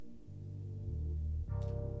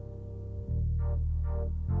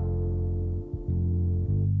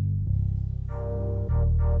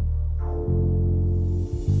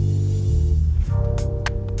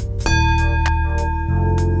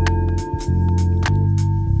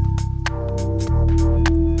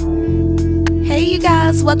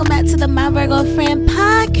guys, welcome back to the My Virgo Friend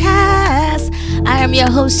podcast. I am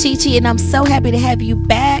your host Chi Chi, and I'm so happy to have you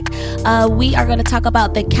back. We are going to talk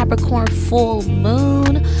about the Capricorn full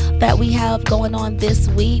moon that we have going on this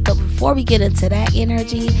week. But before we get into that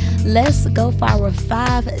energy, let's go for our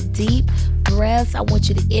 5 deep breaths. I want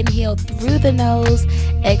you to inhale through the nose,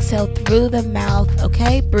 exhale through the mouth.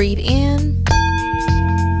 Okay, breathe in.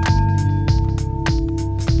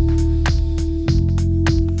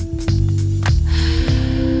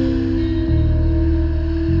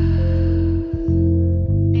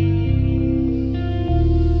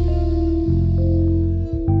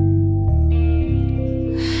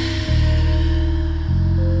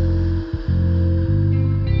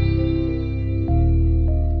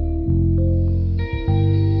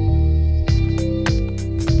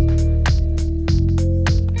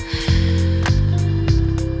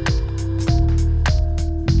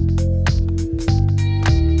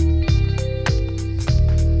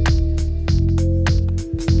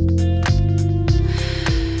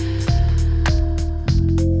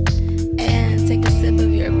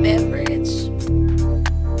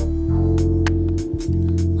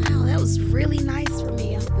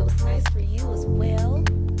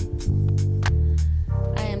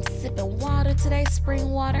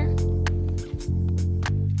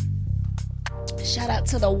 Shout out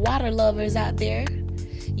to the water lovers out there.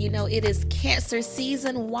 You know, it is Cancer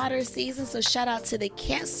season, water season. So shout out to the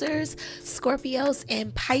Cancers, Scorpios,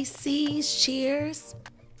 and Pisces. Cheers.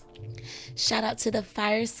 Shout out to the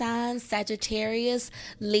fire signs, Sagittarius,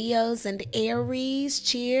 Leos, and Aries.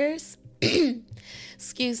 Cheers.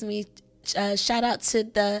 Excuse me. Shout out to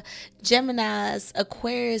the Geminis,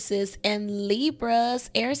 Aquariuses, and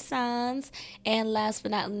Libras, air signs. And last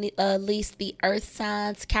but not least, the earth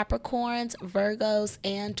signs, Capricorns, Virgos,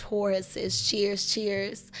 and Tauruses. Cheers,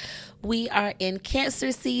 cheers. We are in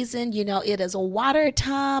Cancer season. You know, it is water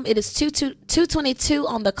time. It is 2:22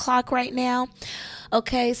 on the clock right now.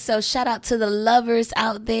 Okay, so shout out to the lovers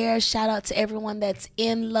out there. Shout out to everyone that's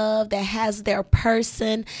in love, that has their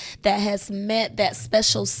person, that has met that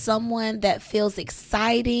special someone that feels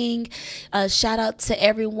exciting. Shout out to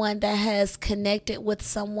everyone that has connected with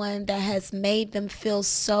someone that has made them feel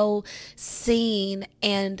so seen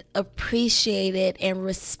and appreciated and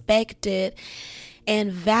respected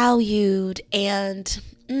and valued. And,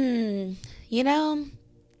 you know,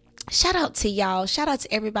 shout out to y'all. Shout out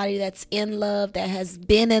to everybody that's in love, that has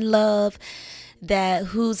been in love, that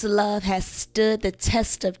whose love has stood the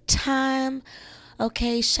test of time.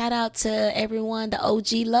 Okay, shout out to everyone, the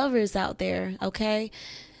OG lovers out there. Okay,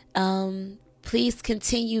 please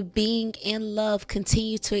continue being in love.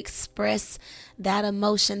 Continue to express that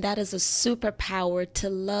emotion. That is a superpower, to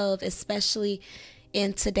love, especially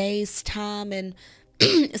in today's time. And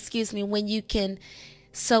excuse me, when you can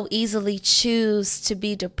so easily choose to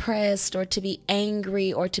be depressed or to be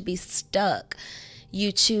angry or to be stuck.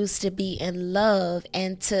 You choose to be in love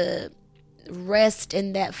and to rest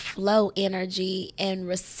in that flow energy and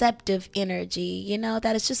receptive energy. You know,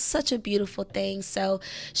 that is just such a beautiful thing. So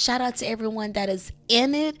shout out to everyone that is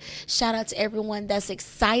in it. Shout out to everyone that's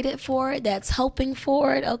excited for it, that's hoping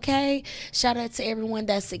for it. Okay, shout out to everyone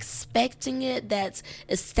that's expecting it, that's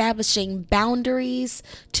establishing boundaries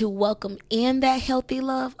to welcome in that healthy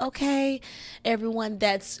love. Okay, everyone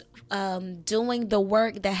that's doing the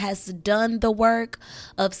work, that has done the work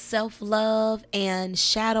of self-love and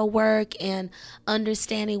shadow work and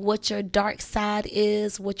understanding what your dark side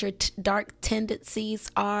is, what your dark tendencies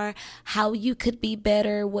are, how you could be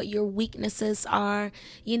better, what your weaknesses are.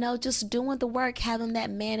 You know, just doing the work, having that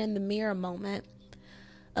man in the mirror moment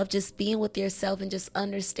of just being with yourself and just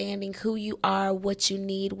understanding who you are, what you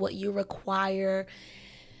need, what you require,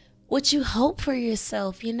 what you hope for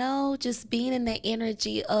yourself. You know, just being in the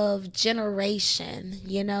energy of generation,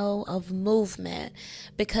 you know, of movement.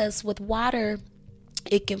 Because with water,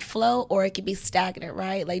 it can flow or it can be stagnant,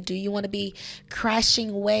 right? Like, do you want to be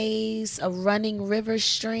crashing waves, a running river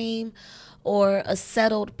stream, or a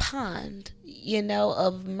settled pond, you know,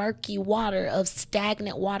 of murky water, of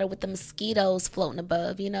stagnant water with the mosquitoes floating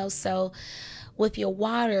above, you know? So with your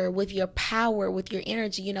water, with your power, with your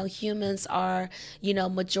energy, you know, humans are, you know,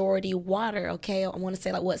 majority water. Okay, I want to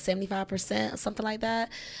say like what, 75%, something like that,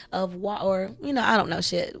 of water, or, you know, I don't know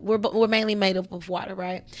shit. We're mainly made up of water,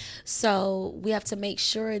 right? So we have to make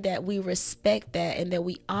sure that we respect that and that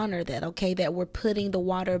we honor that. Okay, that we're putting the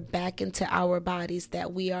water back into our bodies,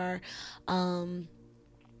 that we are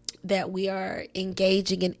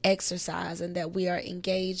engaging in exercise, and that we are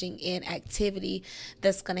engaging in activity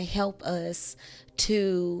that's going to help us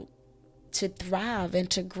to to thrive and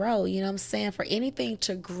to grow. You know what I'm saying? For anything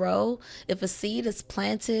to grow, if a seed is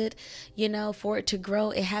planted, for it to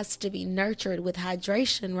grow, it has to be nurtured with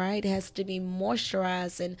hydration, right? It has to be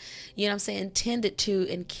moisturized and, tended to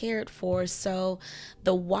and cared for. So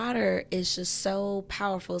the water is just so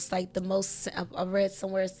powerful. It's like I read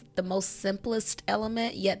somewhere, it's the most simplest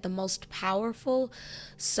element, yet the most powerful.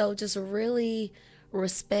 So just really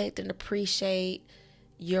respect and appreciate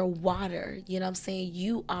your water. You know what I'm saying?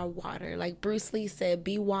 You are water. Like Bruce Lee said,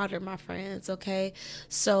 be water, my friends. Okay.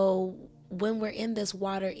 So when we're in this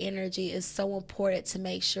water energy, it's so important to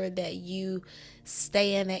make sure that you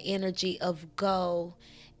stay in that energy of go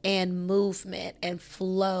and movement and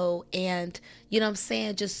flow. And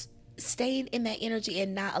just staying in that energy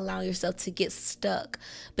and not allowing yourself to get stuck,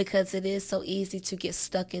 because it is so easy to get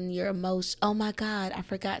stuck in your emotion. Oh my God, I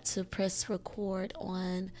forgot to press record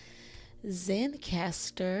on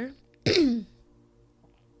Zencastr.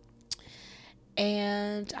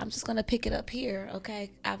 And I'm just going to pick it up here, okay?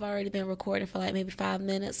 I've already been recording for like maybe 5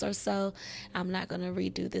 minutes or so. I'm not going to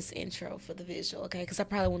redo this intro for the visual, okay? Because I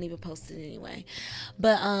probably won't even post it anyway.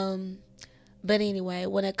 But anyway,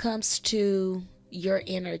 when it comes to your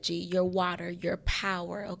energy, your water, your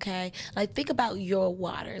power, okay? Like think about your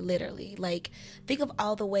water, literally. Like think of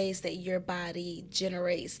all the ways that your body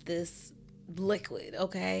generates this liquid,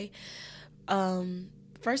 okay?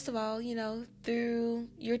 First of all, through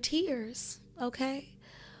your tears, okay?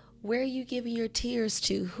 Where are you giving your tears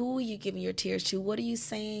to? Who are you giving your tears to? What are you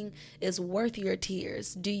saying is worth your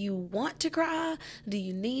tears? Do you want to cry? Do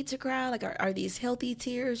you need to cry? Like, are these healthy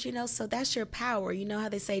tears? So that's your power. You know how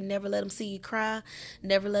they say, never let them see you cry,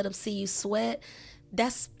 never let them see you sweat.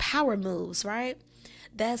 That's power moves, right?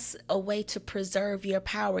 That's a way to preserve your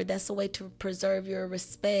power. That's a way to preserve your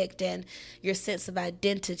respect and your sense of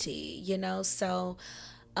identity, So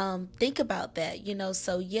think about that,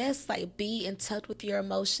 So yes, like be in touch with your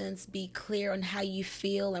emotions, be clear on how you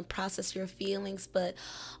feel and process your feelings, but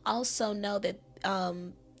also know that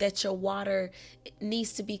that your water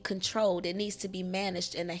needs to be controlled. It needs to be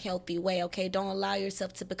managed in a healthy way, okay? Don't allow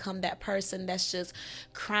yourself to become that person that's just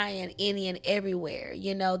crying any and everywhere,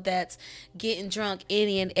 that's getting drunk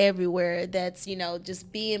any and everywhere, that's,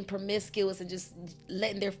 just being promiscuous and just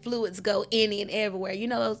letting their fluids go any and everywhere.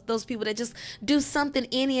 Those people that just do something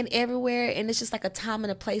any and everywhere, and it's just like a time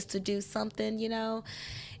and a place to do something,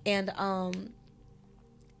 and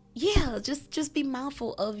yeah, just be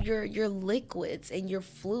mindful of your liquids and your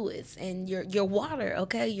fluids and your water,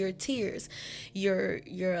 okay? Your tears, your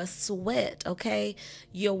sweat, okay?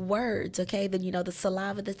 Your words, okay? Then the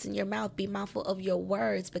saliva that's in your mouth. Be mindful of your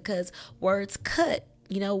words, because words cut.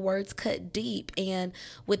 Words cut deep. And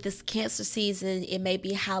with this Cancer season, it may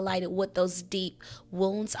be highlighted what those deep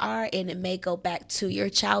wounds are, and it may go back to your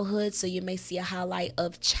childhood. So you may see a highlight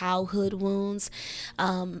of childhood wounds,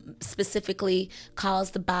 specifically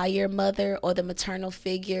caused by your mother or the maternal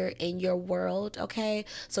figure in your world, okay?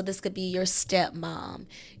 So this could be your stepmom,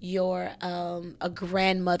 a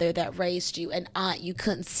grandmother that raised you, an aunt you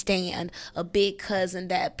couldn't stand, a big cousin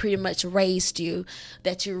that pretty much raised you,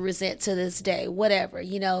 that you resent to this day, whatever.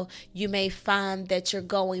 You may find that you're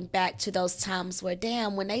going back to those times where,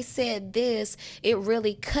 damn, when they said this, it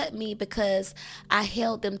really cut me because I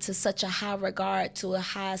held them to such a high regard, to a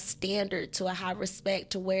high standard, to a high respect,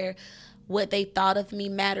 to where what they thought of me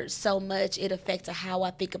mattered so much it affected how I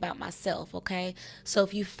think about myself, okay? So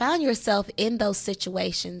if you find yourself in those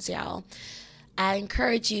situations, y'all, I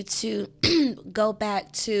encourage you to going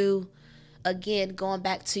back to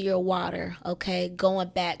your water, okay? Going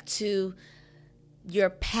back to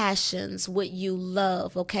your passions, what you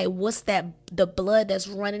love, okay? What's the blood that's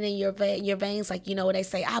running in your veins? Like, what they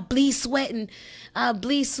say, I bleed sweat and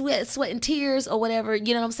tears, or whatever,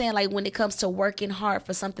 you know what I'm saying? Like when it comes to working hard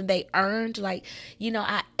for something they earned, like,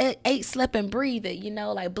 I ate, slept, and breathed it,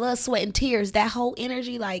 like blood, sweat, and tears, that whole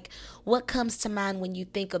energy. Like what comes to mind when you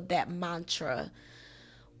think of that mantra?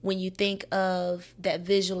 When you think of that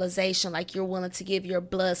visualization, like you're willing to give your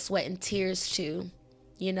blood, sweat, and tears to?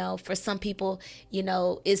 For some people,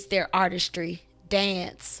 it's their artistry,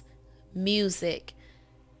 dance, music,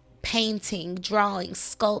 painting, drawing,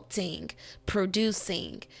 sculpting,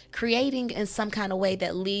 producing, creating in some kind of way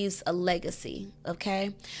that leaves a legacy,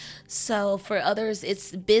 okay? So for others,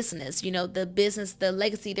 it's business, the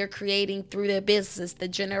legacy they're creating through their business, the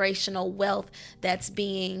generational wealth that's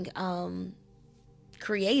being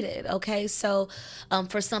created, okay? So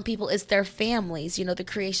for some people, it's their families, the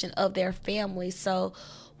creation of their families. So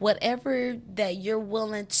whatever that you're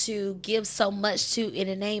willing to give so much to in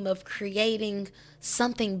the name of creating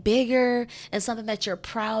something bigger and something that you're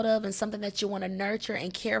proud of and something that you want to nurture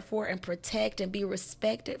and care for and protect and be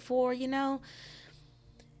respected for,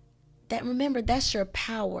 that remember that's your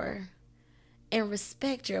power, and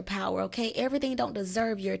respect your power, okay? Everything don't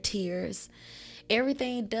deserve your tears.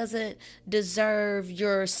 Everything doesn't deserve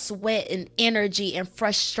your sweat and energy and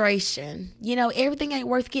frustration. Everything ain't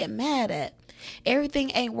worth getting mad at.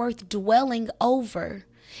 Everything ain't worth dwelling over.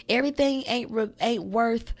 Everything ain't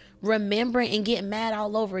worth remembering and getting mad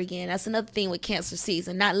all over again. That's another thing with Cancer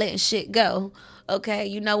season, not letting shit go.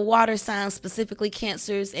 Okay, water signs, specifically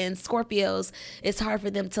Cancers and Scorpios, it's hard for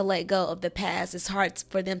them to let go of the past. It's hard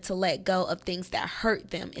for them to let go of things that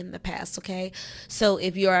hurt them in the past, okay? So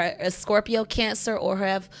if you're a Scorpio Cancer or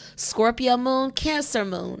have Scorpio moon, Cancer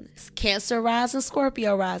rising,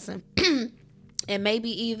 Scorpio rising, and maybe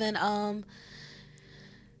even,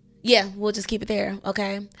 we'll just keep it there,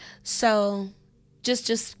 okay? So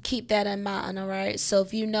just keep that in mind, all right? So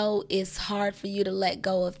if it's hard for you to let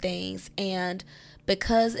go of things, and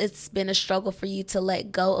because it's been a struggle for you to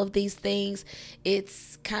let go of these things,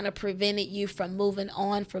 it's kind of prevented you from moving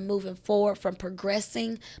on, from moving forward, from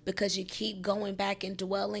progressing, because you keep going back and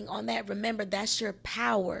dwelling on that. Remember, that's your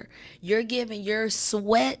power. You're giving your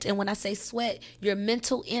sweat, and when I say sweat, your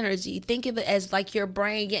mental energy. Think of it as like your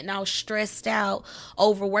brain getting all stressed out,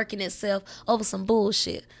 overworking itself over some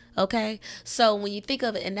bullshit. Okay, so when you think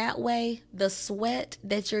of it in that way, the sweat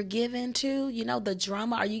that you're giving to, the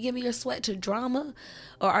drama, are you giving your sweat to drama,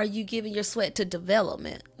 or are you giving your sweat to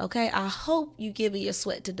development? Okay, I hope you giving your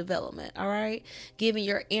sweat to development. All right, giving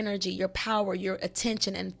your energy, your power, your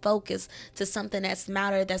attention and focus to something that's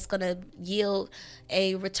matter, that's going to yield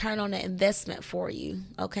a return on the investment for you.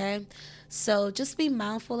 Okay, so just be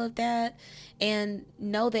mindful of that, and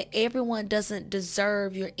know that everyone doesn't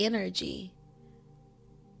deserve your energy.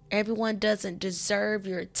 Everyone doesn't deserve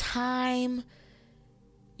your time,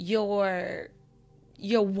 your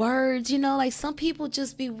words. Like some people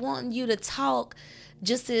just be wanting you to talk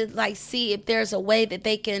just to like see if there's a way that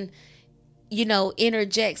they can,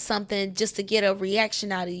 interject something just to get a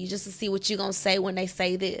reaction out of you, just to see what you're going to say when they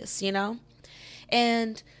say this,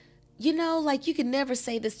 And, like you can never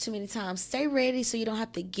say this too many times. Stay ready so you don't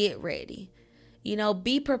have to get ready.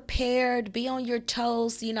 Be prepared, be on your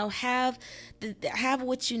toes, have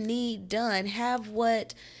what you need done, have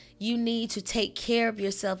what you need to take care of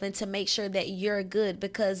yourself and to make sure that you're good,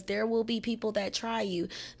 because there will be people that try you.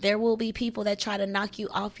 There will be people that try to knock you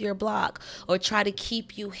off your block, or try to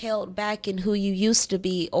keep you held back in who you used to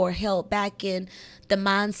be, or held back in the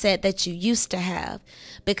mindset that you used to have,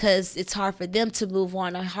 because it's hard for them to move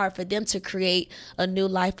on, or hard for them to create a new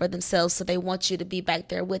life for themselves. So they want you to be back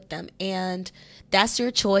there with them. And that's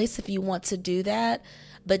your choice if you want to do that.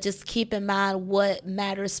 But just keep in mind what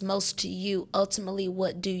matters most to you. Ultimately,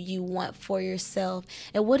 what do you want for yourself?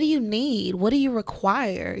 And what do you need? What do you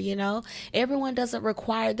require? Everyone doesn't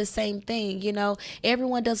require the same thing.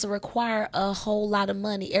 Everyone doesn't require a whole lot of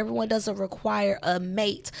money. Everyone doesn't require a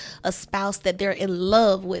mate, a spouse that they're in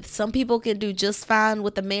love with. Some people can do just fine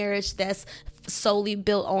with a marriage that's solely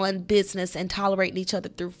built on business and tolerating each other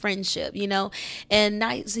through friendship, and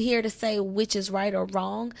not here to say which is right or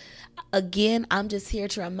wrong. Again, I'm just here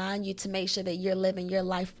to remind you to make sure that you're living your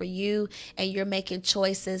life for you, and you're making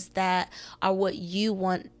choices that are what you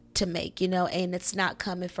want to make, and it's not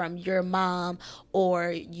coming from your mom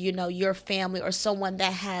or, your family, or someone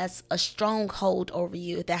that has a stronghold over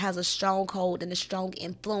you, that has a stronghold and a strong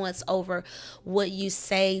influence over what you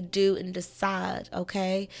say, do, and decide.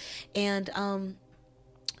 Okay. And,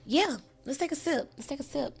 let's take a sip.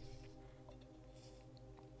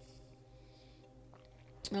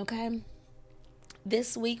 Okay.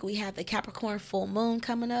 This week we have the Capricorn full moon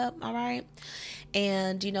coming up, all right?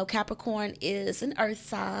 And Capricorn is an earth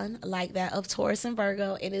sign like that of Taurus and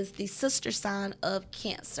Virgo. It is the sister sign of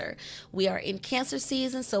Cancer. We are in Cancer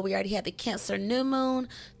season, so we already had the Cancer new moon.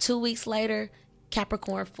 2 weeks later,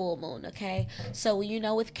 Capricorn full moon, okay? So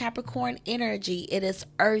with Capricorn energy, it is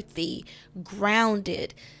earthy,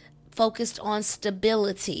 grounded, focused on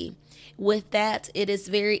stability. With that, it is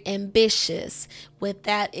very ambitious. With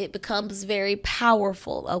that, it becomes very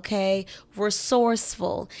powerful, okay?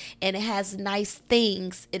 Resourceful. And it has nice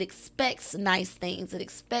things. It expects nice things. It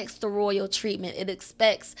expects the royal treatment. It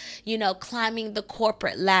expects, climbing the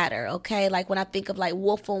corporate ladder, okay? Like when I think of like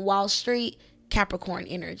Wolf on Wall Street, Capricorn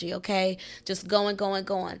energy, okay? Just going.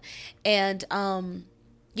 And,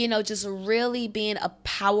 just really being a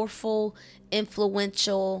powerful,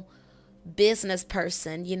 influential business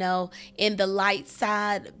person, in the light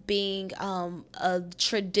side, being a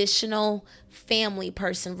traditional family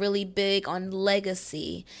person, really big on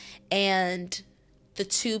legacy and the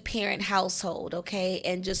two-parent household, okay?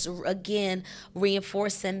 And just again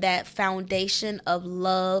reinforcing that foundation of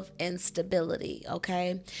love and stability,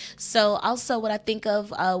 okay? So also what I think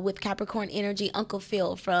of with Capricorn energy, Uncle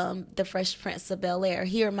Phil from The Fresh Prince of Bel-Air,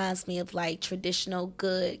 he reminds me of like traditional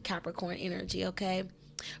good Capricorn energy, okay?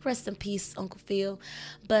 Rest in peace, Uncle Phil.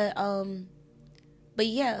 But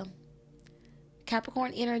yeah,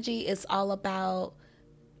 Capricorn energy is all about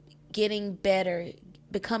getting better,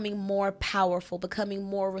 becoming more powerful, becoming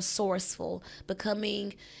more resourceful,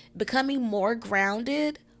 becoming more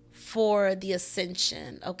grounded for the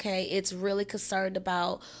ascension, okay? It's really concerned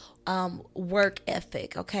about work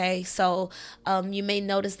ethic, okay? So you may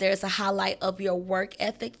notice there's a highlight of your work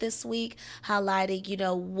ethic this week,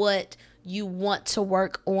 highlighting, what you want to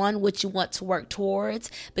work on, what you want to work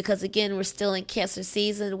towards, because again, we're still in Cancer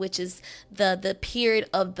season, which is the period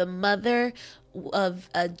of the mother, of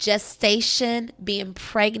gestation, being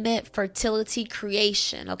pregnant, fertility,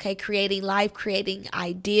 creation, okay? Creating life, creating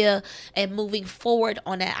idea, and moving forward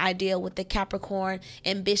on that idea with the Capricorn,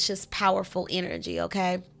 ambitious, powerful energy,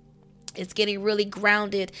 okay? It's getting really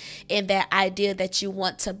grounded in that idea that you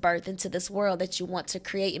want to birth into this world, that you want to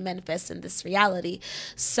create and manifest in this reality.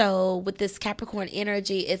 So with this Capricorn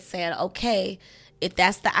energy, it's saying, okay, if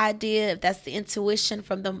that's the idea, if that's the intuition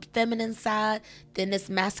from the feminine side, then this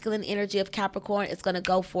masculine energy of Capricorn is going to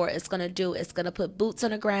go for it. It's going to do it. It's going to put boots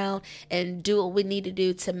on the ground and do what we need to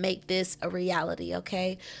do to make this a reality,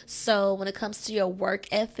 okay? So when it comes to your work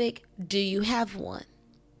ethic, do you have one?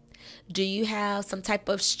 Do you have some type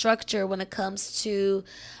of structure when it comes to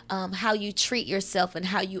how you treat yourself and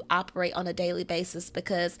how you operate on a daily basis?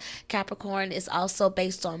 Because Capricorn is also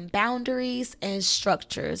based on boundaries and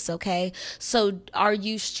structures, okay? So are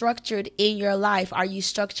you structured in your life? Are you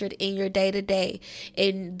structured in your day-to-day,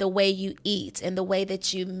 in the way you eat, in the way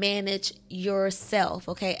that you manage yourself,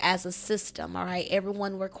 okay, as a system, all right?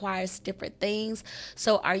 Everyone requires different things.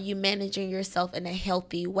 So are you managing yourself in a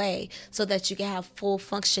healthy way so that you can have full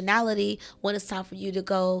functionality when it's time for you to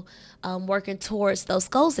go working towards those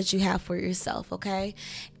goals that you have for yourself, okay?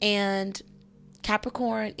 And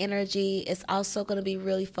Capricorn energy is also going to be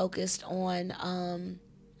really focused on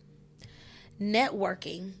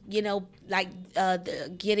networking, like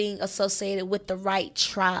getting associated with the right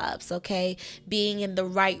tribes, okay? Being in the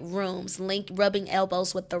right rooms, rubbing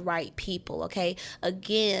elbows with the right people, okay?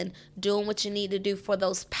 Again, doing what you need to do for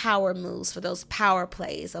those power moves, for those power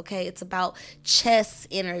plays, okay? It's about chess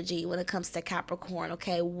energy when it comes to Capricorn,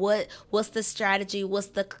 okay? What's the strategy? What's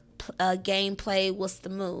the gameplay? What's the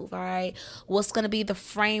move? All right, what's going to be the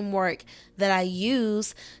framework that I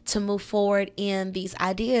use to move forward in these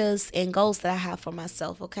ideas and goals that I have for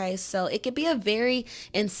myself? Okay, so it could be a very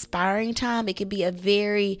inspiring time. It could be a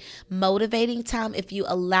very motivating time if you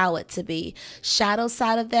allow it to be. Shadow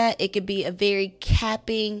side of that, it could be a very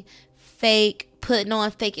capping, fake, putting on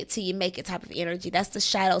fake it till you make it type of energy. That's the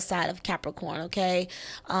shadow side of Capricorn, okay?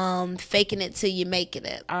 Faking it till you making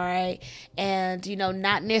it, all right? And,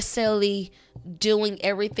 not necessarily doing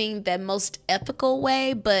everything that most ethical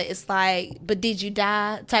way, but it's like, but did you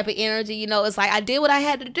die type of energy? It's like, I did what I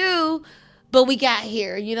had to do, but we got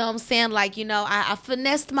here. You know what I'm saying? Like, I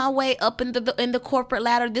finessed my way up in the corporate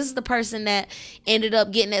ladder. This is the person that ended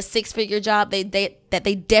up getting that 6-figure job that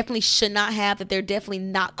they definitely should not have, that they're definitely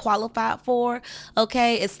not qualified for.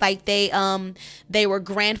 Okay, it's like they were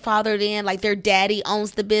grandfathered in, like their daddy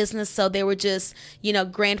owns the business, so they were just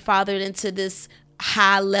grandfathered into this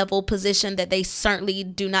high level position that they certainly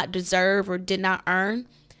do not deserve or did not earn.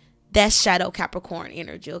 That's shadow Capricorn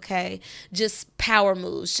energy, okay? Just power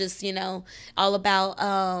moves, just, all about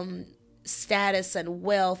status and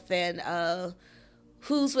wealth and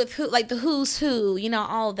who's with who, like the who's who,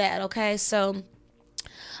 all that, okay? So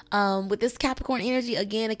with this Capricorn energy,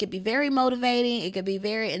 again, it could be very motivating. It could be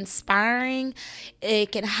very inspiring.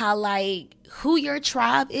 It can highlight who your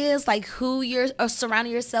tribe is, like who you're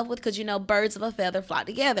surrounding yourself with, because, birds of a feather flock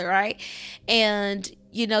together, right? And,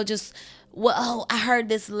 just... Well, I heard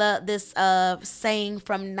this saying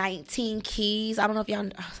from 19 Keys. I don't know if y'all...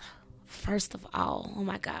 First of all, oh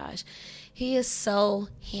my gosh. He is so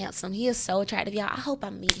handsome. He is so attractive, y'all. I hope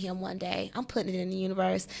I meet him one day. I'm putting it in the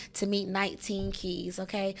universe to meet 19 Keys,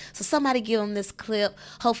 okay? So somebody give him this clip.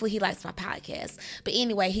 Hopefully he likes my podcast. But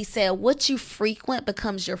anyway, he said, what you frequent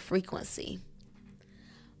becomes your frequency.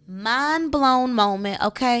 Mind blown moment,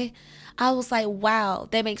 okay? I was like, wow,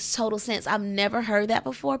 that makes total sense. I've never heard that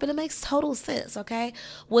before, but it makes total sense, okay?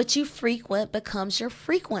 What you frequent becomes your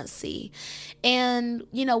frequency. And,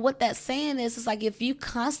 what that's saying is like if you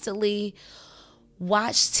constantly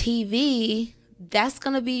watch TV, that's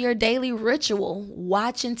going to be your daily ritual,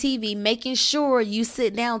 watching TV, making sure you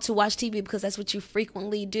sit down to watch TV because that's what you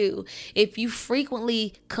frequently do. If you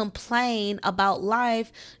frequently complain about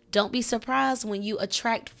life, don't be surprised when you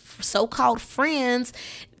attract so-called friends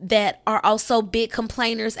that are also big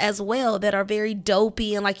complainers as well, that are very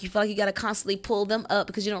dopey, and like you feel like you got to constantly pull them up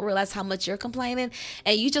because you don't realize how much you're complaining,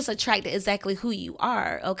 and you just attract exactly who you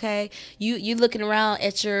are. Okay, you looking around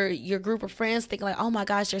at your group of friends thinking like, oh my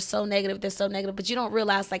gosh, they're so negative, but you don't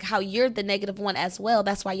realize like how you're the negative one as well.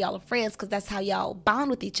 That's why y'all are friends, because that's how y'all bond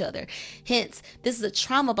with each other. Hence, this is a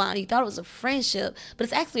trauma bond. You thought it was a friendship, but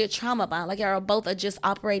it's actually a trauma bond. Like y'all both are just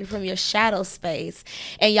operating from your shadow space,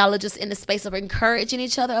 and y'all are just in the space of encouraging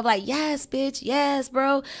each other, of like, yes bitch, yes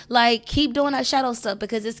bro, like keep doing that shadow stuff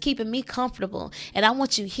because it's keeping me comfortable, and I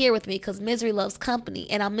want you here with me because misery loves company,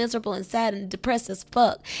 and I'm miserable and sad and depressed as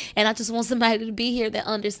fuck, and I just want somebody to be here that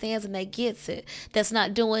understands and that gets it, that's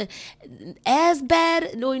not doing as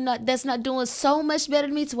bad, that's not doing so much better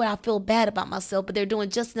than me to where I feel bad about myself, but they're doing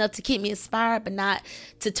just enough to keep me inspired but not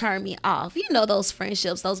to turn me off. Those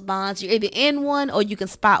friendships, those bonds, you're either in one or you can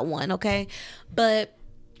spot one. Okay, but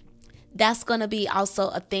that's going to be also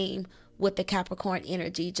a theme with the Capricorn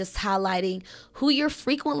energy, just highlighting who you're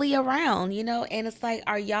frequently around, and it's like,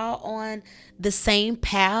 are y'all on the same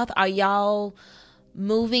path? Are y'all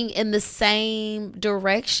moving in the same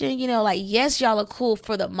direction? Like, yes, y'all are cool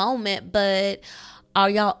for the moment, but are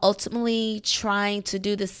y'all ultimately trying to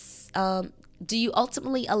do this? Do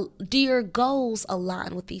your goals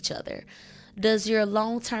align with each other? Does your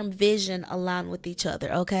long-term vision align with each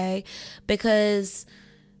other? Okay, because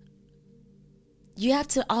you have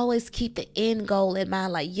to always keep the end goal in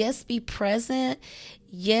mind. Like, yes, be present.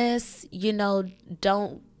 Yes,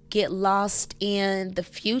 don't get lost in the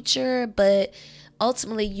future, but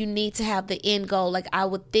ultimately you need to have the end goal. Like, I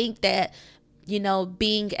would think that,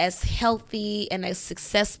 being as healthy and as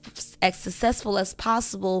successful as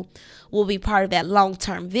possible will be part of that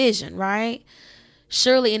long-term vision, right?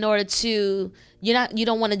 Surely, in order to, you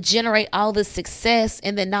don't want to generate all this success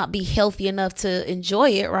and then not be healthy enough to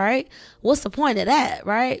enjoy it, right? What's the point of that,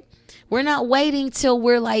 right? We're not waiting till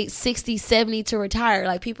we're like 60, 70 to retire.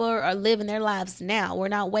 Like, people are living their lives now. We're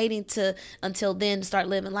not waiting until then to start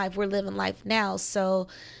living life. We're living life now. So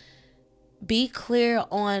be clear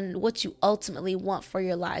on what you ultimately want for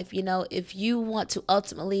your life. If you want to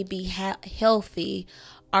ultimately be healthy,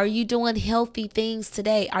 are you doing healthy things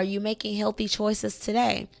today? Are you making healthy choices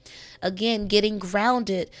today? Again, getting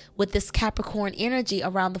grounded with this Capricorn energy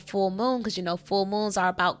around the full moon, because full moons are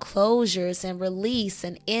about closures and release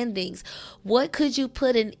and endings. What could you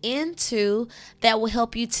put an end to that will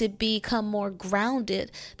help you to become more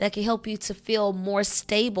grounded, that can help you to feel more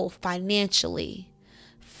stable financially,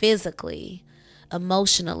 physically,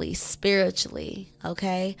 emotionally, spiritually?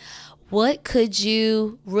 Okay, what could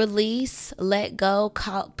you release, let go,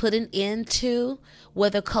 put an end to,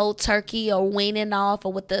 whether cold turkey or weaning off,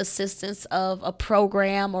 or with the assistance of a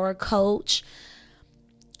program or a coach?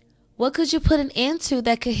 What could you put an end to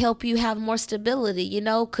that could help you have more stability?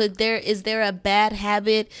 Is there a bad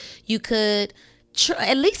habit you could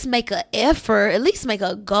at least make an effort, at least make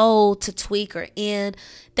a goal to tweak or end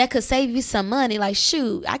that could save you some money? Like,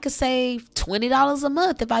 shoot, I could save $20 a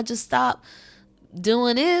month if I just stop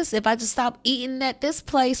doing this. If I just stop eating at this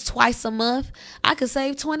place twice a month, I could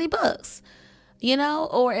save $20,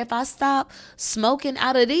 or if I stop smoking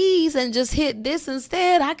out of these and just hit this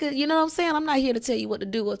instead, I could, what I'm saying? I'm not here to tell you what to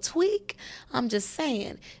do or tweak. I'm just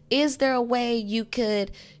saying, is there a way you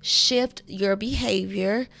could shift your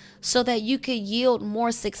behavior so that you could yield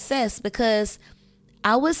more success? Because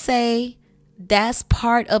I would say that's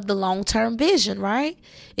part of the long-term vision, right?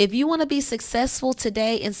 If you want to be successful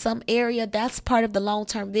today in some area, that's part of the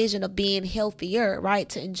long-term vision of being healthier, right?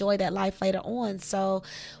 To enjoy that life later on. So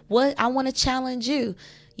what I want to challenge you,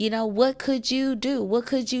 what could you do? What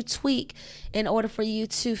could you tweak in order for you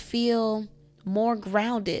to feel more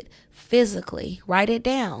grounded physically? Write it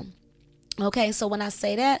down. Okay, so when I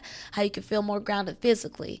say that, how you can feel more grounded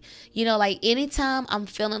physically, like anytime I'm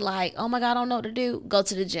feeling like, oh my God, I don't know what to do, go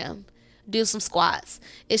to the gym. do some squats.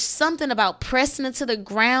 It's something about pressing into the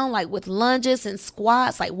ground, like with lunges and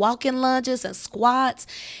squats, like walking lunges and squats,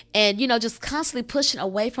 and just constantly pushing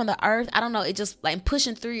away from the earth. I don't know, it just like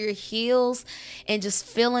pushing through your heels and just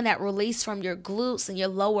feeling that release from your glutes and your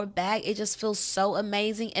lower back. It just feels so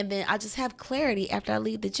amazing. And then I just have clarity after I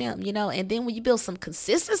leave the gym, and then when you build some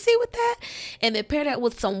consistency with that and then pair that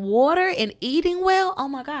with some water and eating well, oh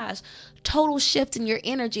my gosh, total shift in your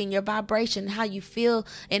energy and your vibration, how you feel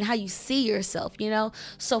and how you see yourself,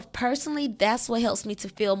 So personally, that's what helps me to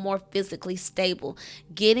feel more physically stable.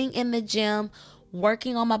 Getting in the gym,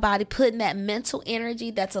 working on my body, putting that mental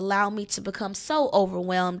energy that's allowed me to become so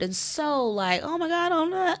overwhelmed and so like, oh my God, I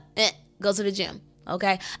don't know. Go to the gym.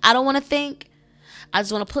 Okay. I don't want to think. I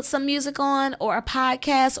just want to put some music on or a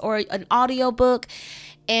podcast or an audio book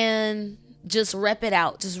and just rep it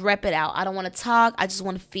out. Just rep it out. I don't want to talk. I just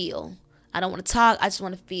want to feel. I don't want to talk. I just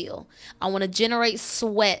want to feel. I want to generate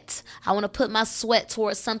sweat. I want to put my sweat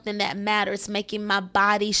towards something that matters, making my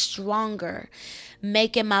body stronger,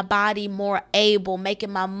 making my body more able,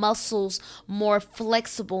 making my muscles more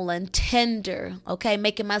flexible and tender, okay?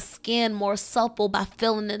 Making my skin more supple by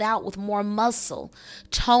filling it out with more muscle,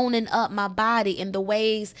 toning up my body in the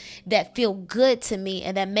ways that feel good to me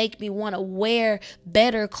and that make me want to wear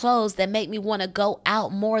better clothes, that make me want to go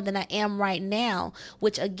out more than I am right now,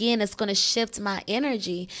 which again is going to shift my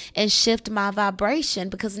energy and shift my vibration,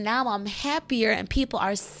 because now I'm happier and people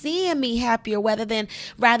are seeing me happier rather than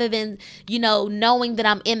knowing that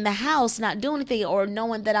I'm in the house not doing anything, or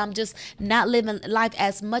knowing that I'm just not living life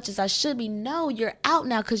as much as I should be. No, you're out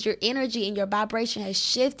now because your energy and your vibration has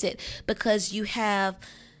shifted, because you have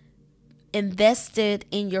invested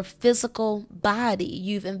in your physical body.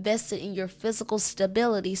 You've invested in your physical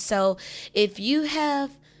stability. So if you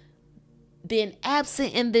have been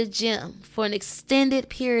absent in the gym for an extended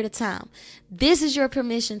period of time, this is your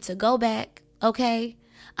permission to go back, okay?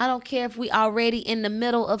 I don't care if we already in the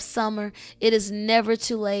middle of summer. It is never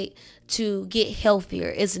too late to get healthier.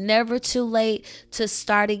 It's never too late to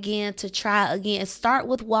start again, to try again. Start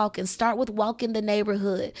with walking. Start with walking the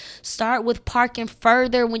neighborhood. Start with parking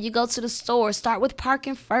further when you go to the store. Start with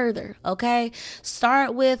parking further, okay?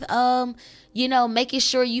 Start with making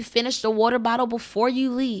sure you finish the water bottle before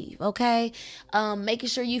you leave, okay? Making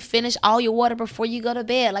sure you finish all your water before you go to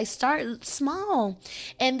bed. Like, start small.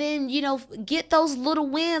 And then, get those little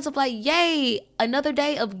wins of like, yay, another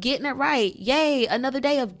day of getting it right. Yay, another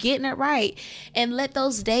day of getting it right. And let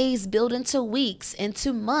those days build into weeks,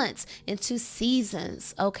 into months, into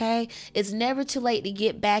seasons, okay? It's never too late to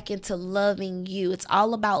get back into loving you. It's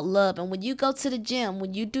all about love. And when you go to the gym,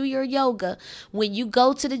 when you do your yoga, when you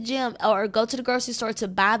go to the gym or go to the grocery store to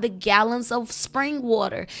buy the gallons of spring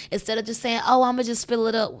water, instead of just saying, oh, I'm going to just fill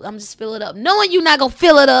it up. Knowing you're not going to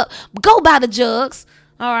fill it up, go buy the jugs.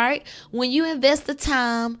 All right. When you invest the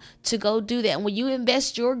time to go do that, when you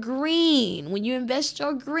invest your green, when you invest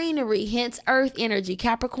your greenery, hence earth energy,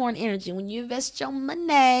 Capricorn energy, when you invest your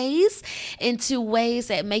monies into ways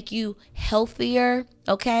that make you healthier,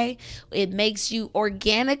 okay, it makes you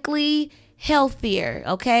organically healthier,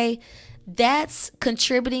 okay, that's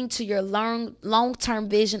contributing to your long-term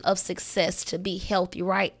vision of success, to be healthy,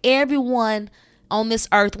 right? Everyone on this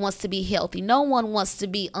earth wants to be healthy. No one wants to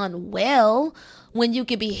be unwell. When you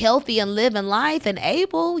can be healthy and live in life and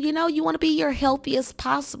able, you want to be your healthiest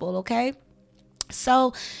possible, okay?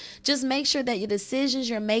 So just make sure that your decisions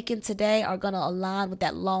you're making today are going to align with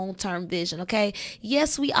that long-term vision, okay?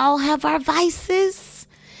 Yes, we all have our vices.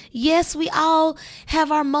 Yes, we all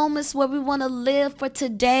have our moments where we want to live for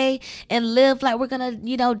today and live like we're going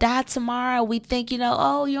to, die tomorrow. We think,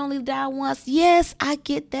 oh, you only die once. Yes, I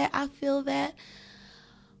get that. I feel that.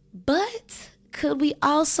 But could we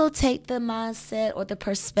also take the mindset or the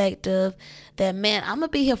perspective that, man, I'm going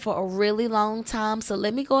to be here for a really long time, so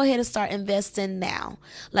let me go ahead and start investing now.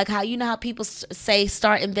 Like how people say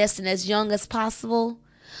start investing as young as possible?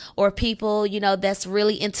 Or people, that's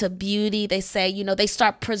really into beauty, they say, they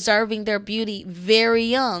start preserving their beauty very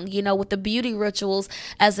young, with the beauty rituals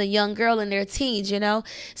as a young girl in their teens,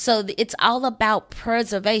 So it's all about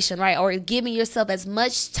preservation, right? Or giving yourself as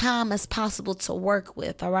much time as possible to work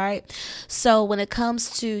with, all right? So when it comes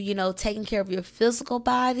to, taking care of your physical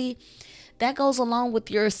body, that goes along with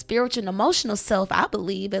your spiritual and emotional self, I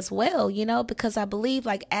believe, as well, because I believe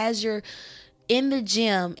like as you're in the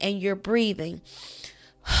gym and you're breathing,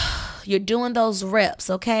 you're doing those reps,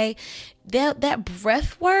 okay? That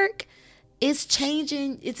breath work is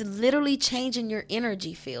changing. It's literally changing your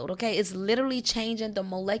energy field, okay? It's literally changing the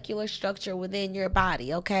molecular structure within your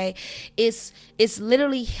body, okay? It's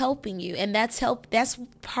literally helping you, and that's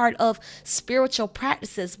part of spiritual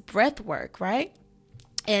practices, breath work, right?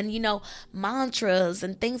 and mantras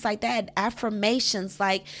and things like that, affirmations,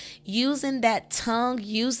 like using that tongue,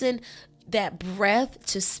 using that breath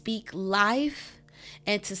to speak life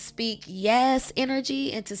and to speak yes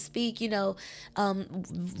energy, and to speak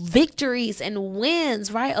victories and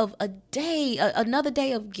wins, right, of a day, another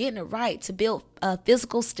day of getting it right, to build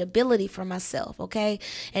physical stability for myself. Okay,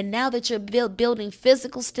 and now that you're building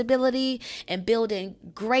physical stability and building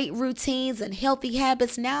great routines and healthy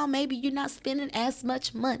habits, now maybe you're not spending as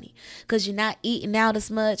much money because you're not eating out as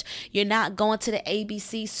much. You're not going to the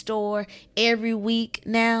ABC store every week.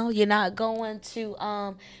 Now you're not going out to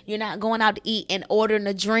eat and ordering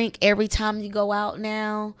a drink every time you go out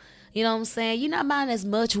now. You know what I'm saying? You're not buying as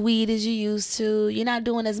much weed as you used to. You're not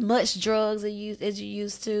doing as much drugs as you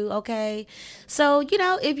used to, okay? So,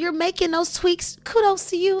 if you're making those tweaks, kudos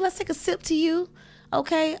to you. Let's take a sip to you,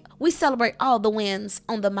 okay? We celebrate all the wins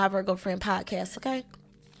on the My Virgo Friend podcast, okay?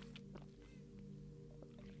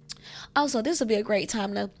 Also, this will be a great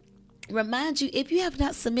time to remind you, if you have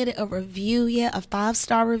not submitted a review yet, a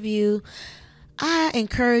 5-star review, I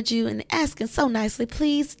encourage you, and asking so nicely,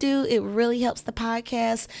 please do. It really helps the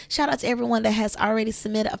podcast. Shout out to everyone that has already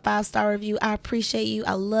submitted a 5-star review. I appreciate you.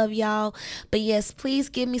 I love y'all. But yes, please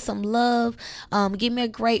give me some love. Give me a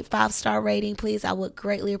great 5-star rating, please. I would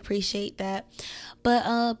greatly appreciate that.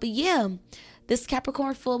 But yeah, this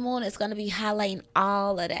Capricorn full moon is going to be highlighting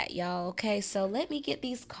all of that, y'all. Okay, so let me get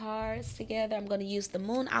these cards together. I'm going to use the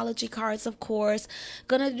Moonology cards, of course.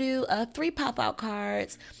 Going to do 3 pop-out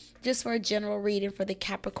cards just for a general reading for the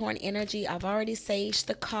Capricorn energy. I've already saged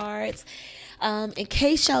the cards. In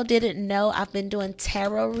case y'all didn't know, I've been doing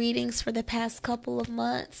tarot readings for the past couple of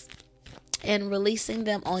months and releasing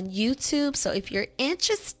them on YouTube. So if you're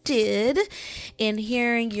interested in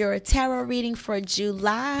hearing your tarot reading for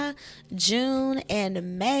July, June,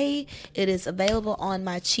 and May, it is available on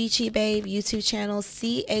my Chi Babe YouTube channel,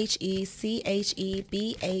 CheCheBabe.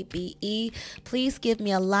 Please give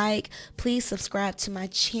me a like. Please subscribe to my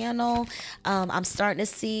channel. I'm starting to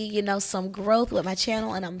see, some growth with my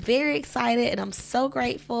channel, and I'm very excited and I'm so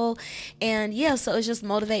grateful. And yeah, so it's just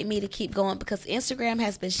motivate me to keep going, because Instagram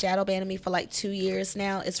has been shadow banning me for like 2 years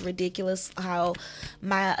now. It's ridiculous how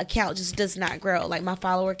my account just does not grow. Like, my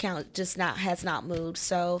follower count has not moved.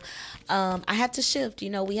 So I have to shift.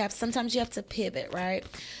 Sometimes you have to pivot, right?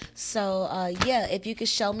 So yeah, if you could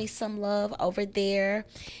show me some love over there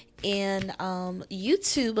in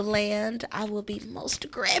YouTube land, I will be most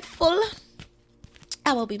grateful.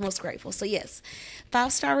 So yes,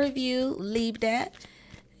 5-star review, leave that.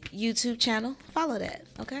 YouTube channel, follow that.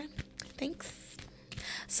 Okay, thanks.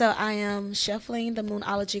 So I am shuffling the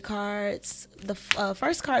Moonology cards. The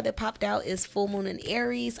first card that popped out is Full Moon in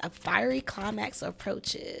Aries, a fiery climax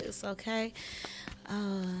approaches. Okay.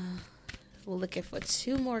 We're looking for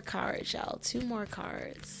 2 more cards, y'all. 2 more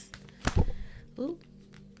cards. Ooh.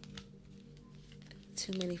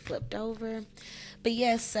 Too many flipped over. But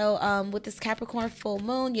yes, so with this Capricorn full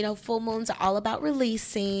moon, full moons are all about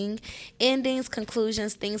releasing, endings,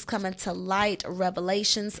 conclusions, things coming to light,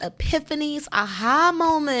 revelations, epiphanies, aha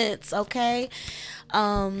moments, okay?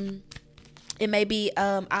 It may be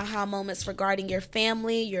aha moments regarding your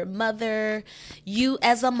family, your mother, you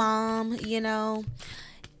as a mom,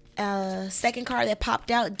 Second card that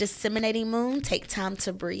popped out, disseminating moon, take time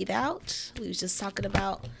to breathe out. We was just talking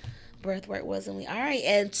about breath work, wasn't we? All right,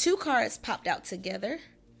 and 2 cards popped out together.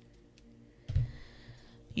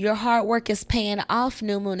 Your hard work is paying off,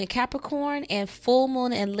 new moon in Capricorn, and full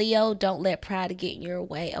moon in Leo, don't let pride get in your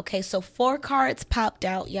way. Okay, so 4 cards popped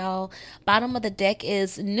out, y'all. Bottom of the deck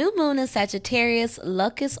is new moon in Sagittarius,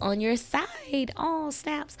 luck is on your side. Oh,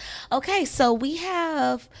 snaps. Okay, so we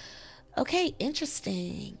have,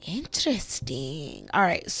 interesting. All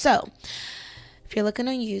right, so if you're looking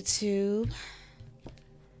on YouTube,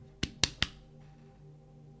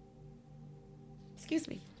 excuse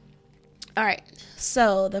me. All right,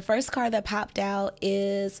 so the first card that popped out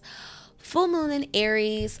is Full Moon in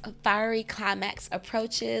Aries, a fiery climax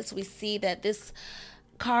approaches. We see that this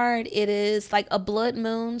card, it is like a blood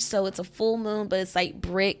moon, so it's a full moon, but it's like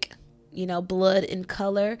brick, blood in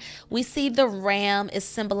color. We see the ram is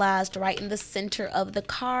symbolized right in the center of the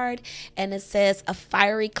card, and it says a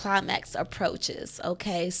fiery climax approaches.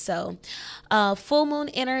 Okay, so full moon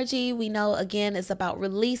energy, we know again is about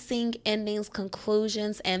releasing, endings,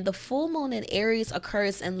 conclusions, and the full moon in Aries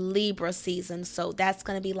occurs in Libra season, so that's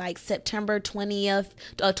going to be like September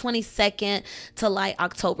 22nd to like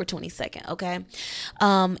October 22nd. Okay,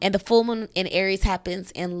 and the full moon in Aries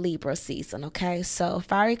happens in Libra season. Okay, so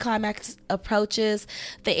fiery climax approaches.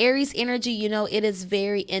 The Aries energy, it is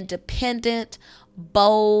very independent,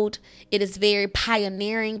 bold. It is very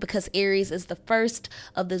pioneering because Aries is the first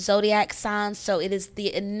of the zodiac signs. So it is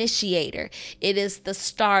the initiator. It is the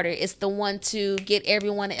starter. It's the one to get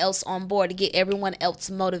everyone else on board, to get everyone else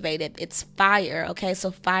motivated. It's fire. Okay.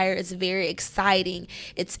 So fire is very exciting.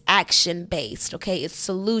 It's action based. Okay. It's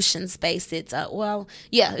solutions based. It's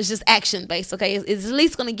it's just action based. Okay. It's at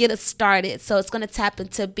least going to get us started. So it's going to tap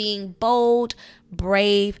into being bold,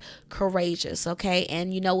 brave, courageous. Okay.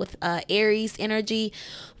 And with Aries energy,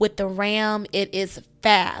 with the ram, it is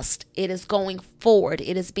fast. It is going forward.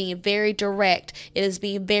 It is being very direct. It is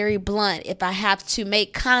being very blunt. If I have to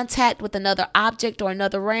make contact with another object or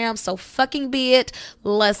another ram, so fucking be it,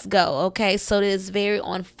 let's go. Okay. So it is very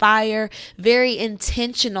on fire, very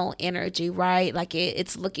intentional energy, right? Like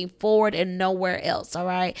it's looking forward and nowhere else. All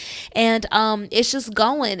right. And it's just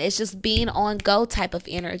going. It's just being on go type of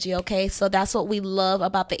energy. Okay. So that's what we love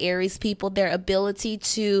about the Aries people, their ability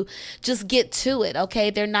to just get to it. Okay.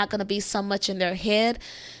 They're not going to be so much in their head.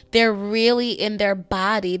 They're really in their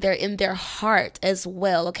body. They're in their heart as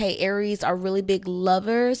well. Okay. Aries are really big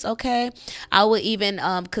lovers. Okay. I would even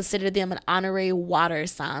consider them an honorary water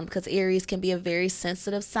sign because Aries can be a very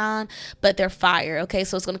sensitive sign, but they're fire. Okay.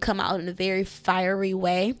 So it's going to come out in a very fiery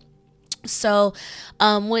way. So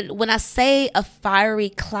when I say a fiery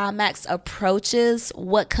climax approaches,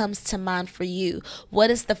 what comes to mind for you?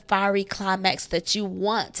 What is the fiery climax that you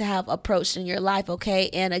want to have approached in your life?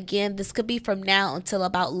 Okay. And again, this could be from now until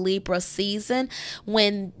about Libra season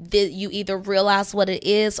when you either realize what it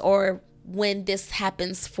is or when this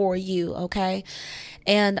happens for you. Okay.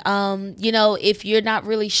 And, if you're not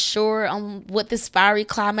really sure on what this fiery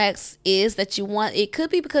climax is that you want, it could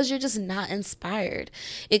be because you're just not inspired.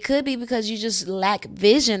 It could be because you just lack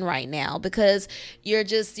vision right now because you're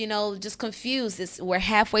just, just confused. We're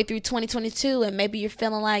halfway through 2022 and maybe you're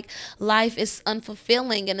feeling like life is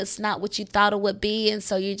unfulfilling and it's not what you thought it would be. And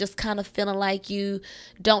so you're just kind of feeling like you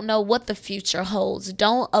don't know what the future holds.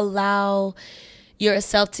 Don't allow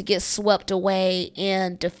yourself to get swept away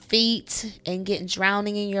in defeat and getting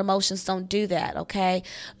drowning in your emotions. Don't do that. Okay.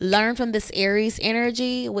 Learn from this Aries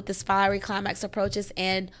energy with this fiery climax approaches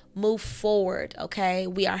and move forward. Okay.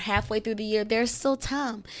 We are halfway through the year. There's still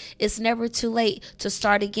time. It's never too late to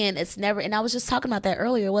start again. And I was just talking about that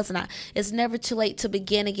earlier, wasn't I? It's never too late to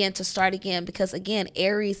begin again, to start again, because again,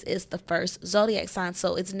 Aries is the first zodiac sign.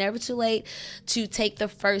 So it's never too late to take the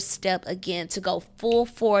first step again, to go full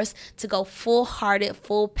force, to go full hearted,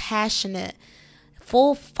 full passionate,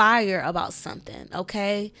 full fire about something.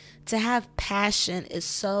 Okay. To have passion is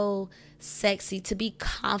so sexy. To be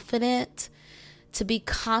confident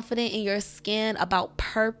in your skin, about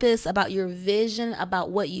purpose, about your vision, about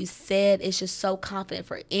what you said. It's just so confident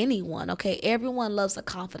for anyone. Okay. Everyone loves a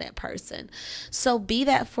confident person. So be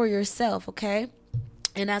that for yourself. Okay.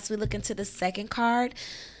 And as we look into the second card,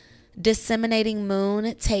 disseminating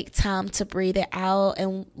moon, take time to breathe it out.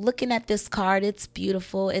 And looking at this card, it's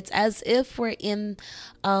beautiful. It's as if we're in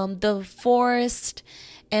the forest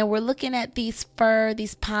and we're looking at these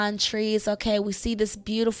pine trees. Okay, we see this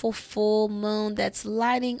beautiful full moon that's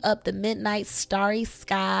lighting up the midnight starry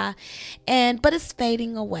sky, but it's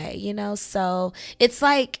fading away, so it's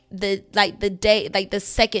like the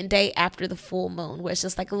second day after the full moon, where it's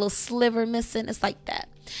just like a little sliver missing. It's like that.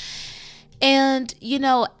 And,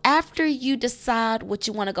 after you decide what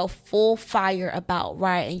you want to go full fire about,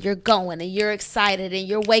 right? And you're going and you're excited and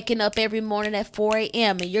you're waking up every morning at 4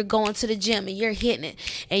 a.m. and you're going to the gym and you're hitting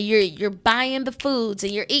it and you're buying the foods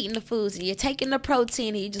and you're eating the foods and you're taking the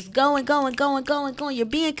protein and you're just going. You're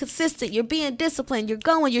being consistent. You're being disciplined. You're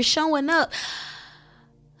going. You're showing up.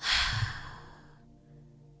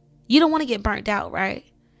 You don't want to get burnt out, right?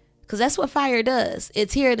 Because that's what fire does.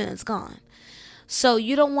 It's here, then it's gone. So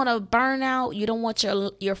you don't want to burn out. You don't want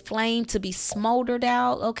your flame to be smoldered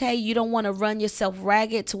out, okay? You don't want to run yourself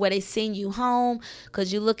ragged to where they send you home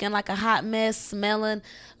because you're looking like a hot mess, smelling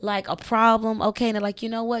like a problem, okay? And they're like, you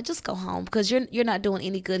know what? Just go home because you're not doing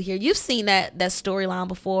any good here. You've seen that storyline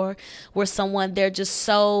before where they're just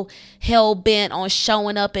so hell-bent on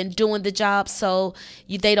showing up and doing the job so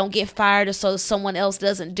they don't get fired or so someone else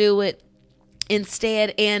doesn't do it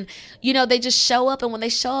instead. And they just show up, and when they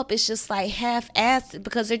show up, it's just like half-assed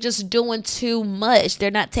because they're just doing too much. They're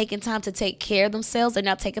not taking time to take care of themselves. They're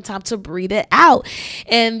not taking time to breathe it out,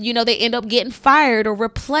 and they end up getting fired or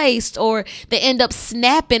replaced, or they end up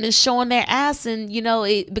snapping and showing their ass, and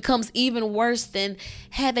it becomes even worse than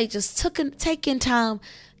had they just taken time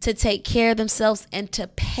to take care of themselves and to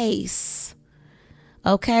pace.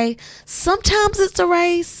 Okay, sometimes it's a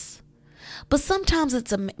race, but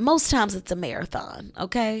most times it's a marathon,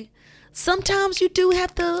 okay? Sometimes you do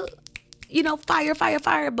have to, fire, fire,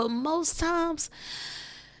 fire. But most times,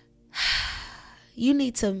 you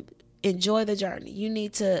need to enjoy the journey. You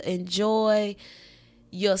need to enjoy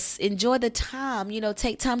the time.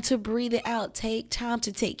 Take time to breathe it out. Take time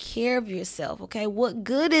to take care of yourself. Okay, what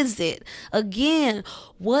good is it? Again,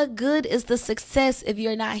 what good is the success if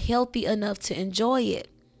you're not healthy enough to enjoy it?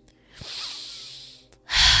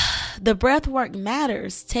 The breath work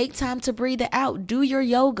matters. Take time to breathe it out. Do your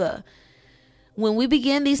yoga. When we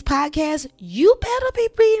begin these podcasts, you better be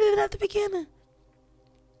breathing at the beginning.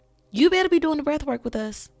 You better be doing the breath work with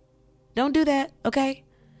us. Don't do that, okay?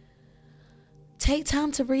 Take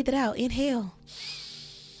time to breathe it out. Inhale.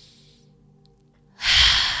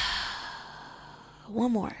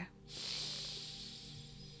 One more.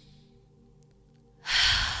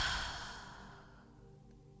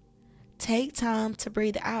 Take time to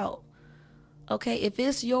breathe it out. Okay? If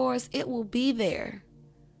it's yours, it will be there.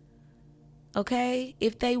 Okay?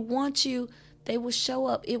 If they want you, they will show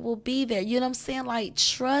up. It will be there. You know what I'm saying? Like,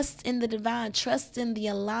 trust in the divine. Trust in the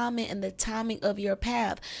alignment and the timing of your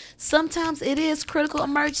path. Sometimes it is critical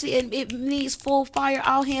emergency and it needs full fire,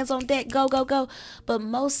 all hands on deck, go, go, go. But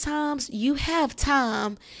most times you have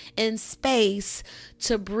time and space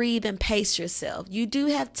to breathe and pace yourself. You do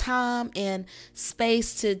have time and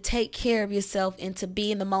space to take care of yourself and to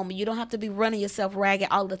be in the moment. You don't have to be running yourself ragged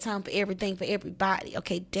all the time for everything, for everybody.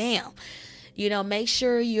 Okay, damn. Make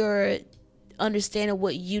sure you're understanding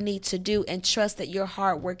what you need to do and trust that your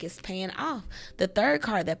hard work is paying off. The third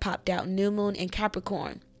card that popped out, New Moon in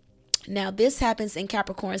Capricorn. Now, this happens in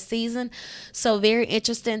Capricorn season. So very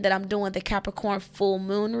interesting that I'm doing the Capricorn full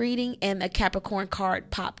moon reading and the Capricorn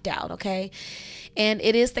card popped out. Okay. And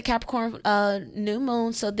it is the Capricorn new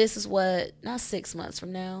moon. So this is not 6 months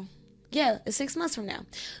from now. Yeah, it's 6 months from now.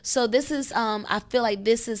 So this is, I feel like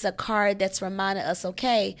this is a card that's reminding us,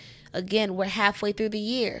 okay, again, we're halfway through the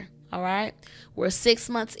year. All right. We're 6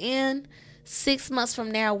 months in. 6 months from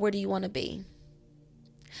now, where do you want to be?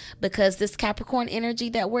 Because this Capricorn energy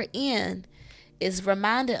that we're in is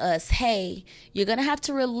reminding us, hey, you're going to have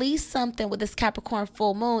to release something with this Capricorn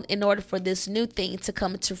full moon in order for this new thing to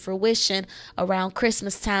come into fruition around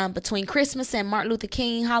Christmas time. Between Christmas and Martin Luther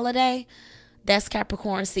King holiday, that's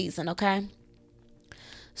Capricorn season, okay?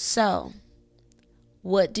 So,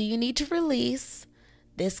 what do you need to release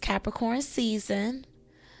this Capricorn season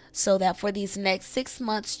so that for these next 6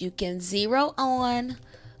 months you can zero on,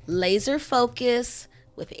 laser focus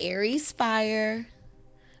with Aries fire,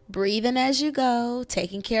 breathing as you go,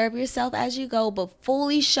 taking care of yourself as you go, but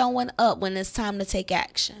fully showing up when it's time to take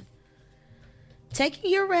action.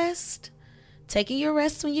 Taking your rest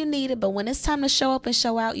when you need it, but when it's time to show up and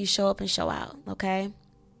show out, you show up and show out, okay?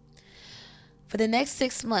 For the next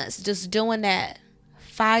 6 months, just doing that.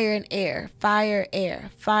 Fire and air, fire,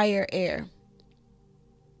 air, fire, air.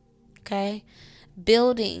 Okay?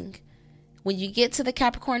 Building. When you get to the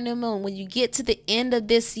Capricorn new moon, when you get to the end of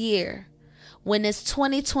this year, when it's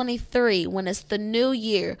 2023, when it's the new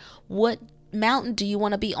year, what mountain do you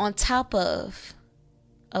want to be on top of?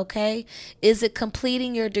 Okay? Is it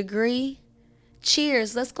completing your degree?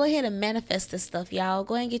 Cheers. Let's go ahead and manifest this stuff, y'all.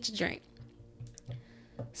 Go ahead and get your drink.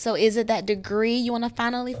 So is it that degree you want to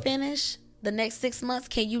finally finish? The next 6 months,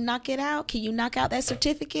 can you knock it out? Can you knock out that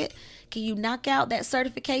certificate? Can you knock out that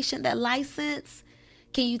certification, that license?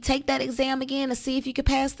 Can you take that exam again to see if you can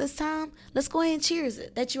pass this time? Let's go ahead and cheers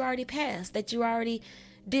it that you already passed, that you already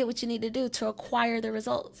did what you need to do to acquire the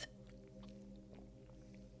results.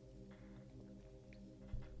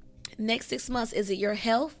 Next 6 months, is it your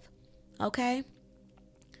health? Okay.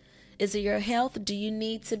 Is it your health? Do you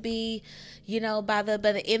need to be, by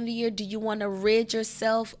the end of the year, do you want to rid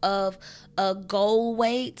yourself of a goal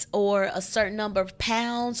weight or a certain number of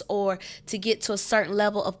pounds, or to get to a certain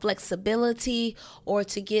level of flexibility, or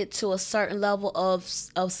to get to a certain level of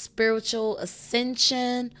spiritual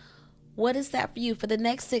ascension? What is that for you? For the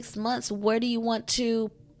next 6 months, where do you want to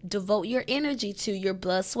devote your energy to? Your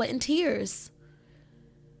blood, sweat, and tears.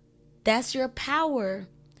 That's your power.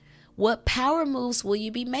 What power moves will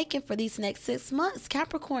you be making for these next 6 months?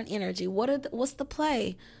 Capricorn energy. What's the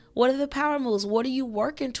play? What are the power moves? What are you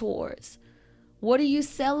working towards? What are you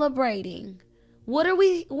celebrating? What are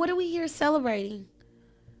we here celebrating?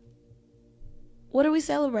 What are we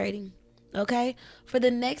celebrating? Okay? For the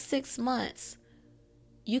next 6 months,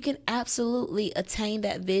 you can absolutely attain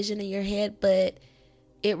that vision in your head, but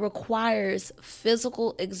it requires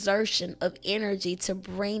physical exertion of energy to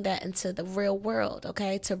bring that into the real world,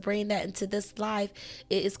 okay? To bring that into this life,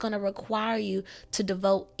 it is going to require you to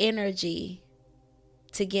devote energy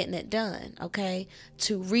to getting it done, okay?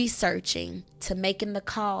 To researching, to making the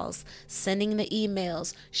calls, sending the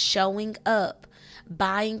emails, showing up,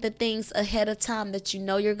 buying the things ahead of time that you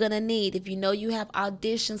know you're going to need. If you know you have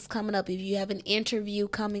auditions coming up, if you have an interview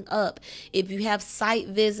coming up, if you have site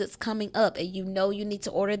visits coming up and you know you need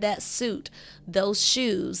to order that suit, those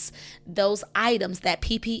shoes, those items, that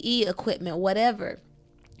PPE equipment, whatever,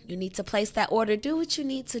 you need to place that order. Do what you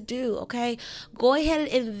need to do, okay? Go ahead and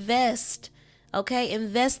invest. Okay,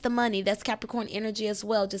 invest the money. That's Capricorn energy as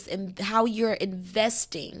well. Just in how you're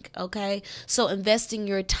investing. Okay, so investing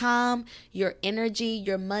your time, your energy,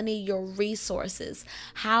 your money, your resources.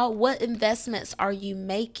 What investments are you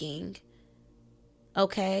making?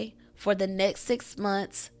 Okay, for the next 6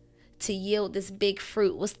 months to yield this big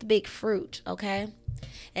fruit. What's the big fruit? Okay,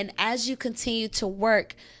 and as you continue to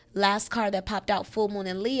work, last card that popped out, full moon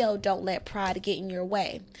in Leo, don't let pride get in your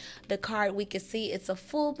way. The card we can see, it's a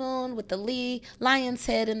full moon with the lion's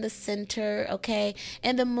head in the center, okay?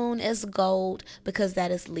 And the moon is gold because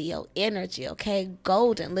that is Leo energy, okay?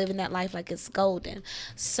 Golden, living that life like it's golden.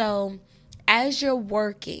 So as you're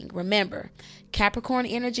working, remember, Capricorn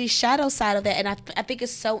energy, shadow side of that. And I think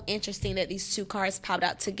it's so interesting that these two cards popped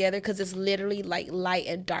out together because it's literally like light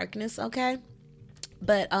and darkness, okay?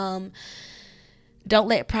 But don't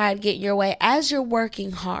let pride get in your way as you're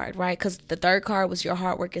working hard, right? Because the third card was your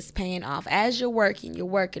hard work is paying off. As you're working,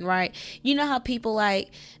 right? You know how people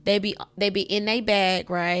like, they be in their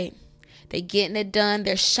bag, right? They getting it done.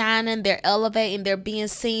 They're shining. They're elevating. They're being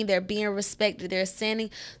seen. They're being respected. They're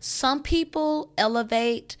ascending. Some people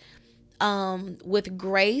elevate with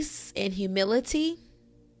grace and humility.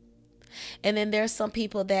 And then there's some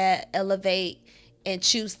people that elevate and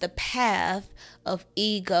choose the path of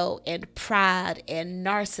ego and pride and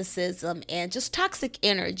narcissism and just toxic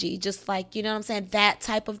energy, just like, you know what I'm saying, that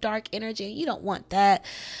type of dark energy. You don't want that.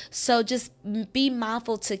 So just be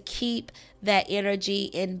mindful to keep that energy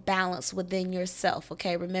in balance within yourself,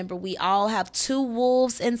 okay? Remember, we all have two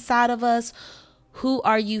wolves inside of us. Who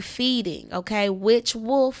are you feeding, okay? Which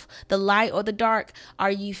wolf, the light or the dark,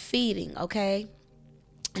 are you feeding, okay?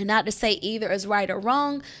 And not to say either is right or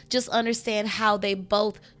wrong, just understand how they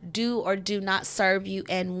both do or do not serve you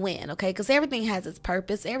and when, okay? Because everything has its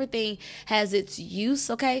purpose. Everything has its use,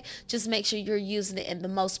 okay? Just make sure you're using it in the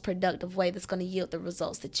most productive way that's going to yield the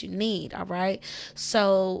results that you need, all right?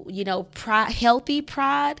 So, you know, healthy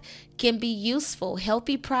pride can be useful.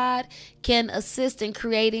 Healthy pride can assist in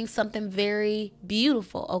creating something very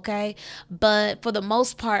beautiful, okay? But for the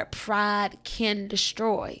most part, pride can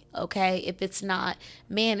destroy, okay, if it's not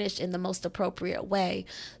managed in the most appropriate way.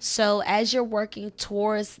 So as you're working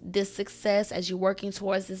towards this success, as you're working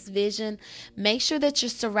towards this vision, make sure that you're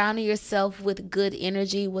surrounding yourself with good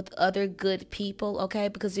energy, with other good people, okay?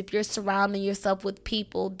 Because if you're surrounding yourself with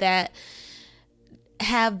people that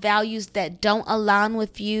have values that don't align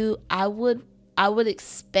with you, I would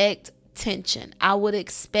expect tension. I would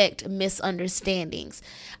expect misunderstandings.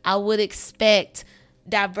 I would expect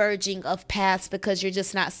diverging of paths because you're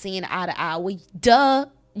just not seeing eye to eye. Well, duh,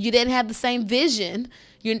 you didn't have the same vision.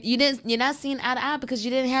 You're not seeing eye to eye because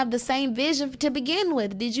you didn't have the same vision to begin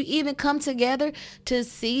with. Did you even come together to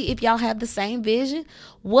see if y'all have the same vision?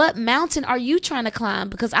 What mountain are you trying to climb?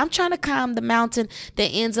 Because I'm trying to climb the mountain that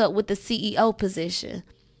ends up with the CEO position.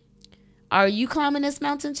 Are you climbing this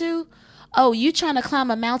mountain too? Oh, you trying to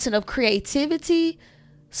climb a mountain of creativity?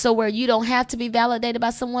 So where you don't have to be validated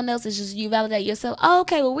by someone else, it's just you validate yourself. Oh,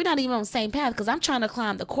 okay, well, we're not even on the same path because I'm trying to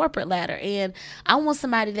climb the corporate ladder and I want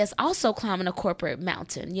somebody that's also climbing a corporate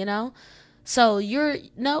mountain, you know? So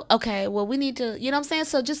okay, well, we need to, you know what I'm saying?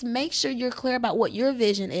 So just make sure you're clear about what your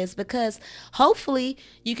vision is because hopefully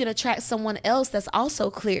you can attract someone else that's also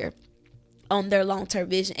clear on their long-term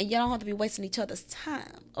vision and you don't have to be wasting each other's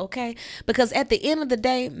time, okay? Because at the end of the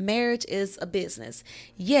day, marriage is a business.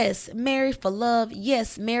 Yes, marry for love.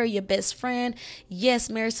 Yes, marry your best friend. Yes,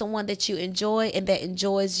 marry someone that you enjoy and that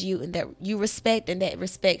enjoys you and that you respect and that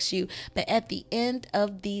respects you. But at the end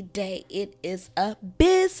of the day, it is a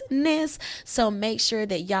business. So make sure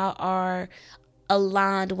that y'all are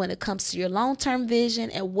aligned when it comes to your long-term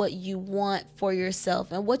vision and what you want for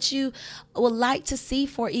yourself and what you would like to see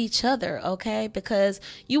for each other, okay? Because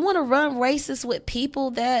you want to run races with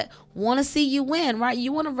people that want to see you win, right?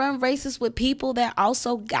 You want to run races with people that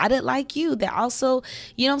also got it like you, that also,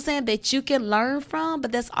 you know what I'm saying, that you can learn from,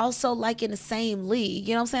 but that's also like in the same league.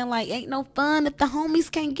 You know what I'm saying? Like, ain't no fun if the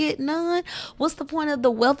homies can't get none. What's the point of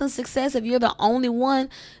the wealth and success if you're the only one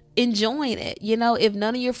enjoying it. If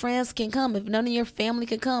none of your friends can come, if none of your family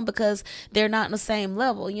can come because they're not on the same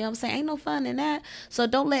level, you know what I'm saying? Ain't no fun in that. So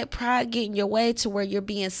don't let pride get in your way to where you're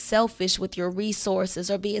being selfish with your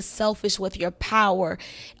resources or being selfish with your power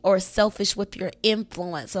or selfish with your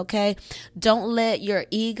influence, okay? Don't let your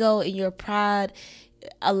ego and your pride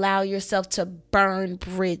allow yourself to burn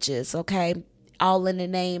bridges, okay? All in the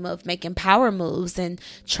name of making power moves and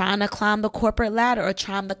trying to climb the corporate ladder or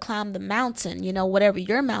trying to climb the mountain, whatever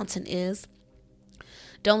your mountain is.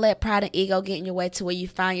 Don't let pride and ego get in your way to where you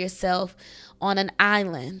find yourself on an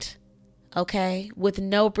island, okay, with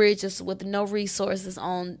no bridges, with no resources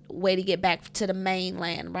on way to get back to the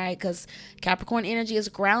mainland, right? Because Capricorn energy is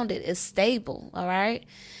grounded, it's stable, all right?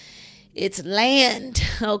 It's land,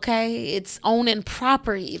 okay? It's owning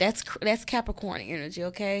property. That's Capricorn energy,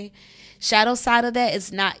 okay? Shadow side of that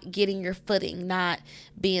is not getting your footing, not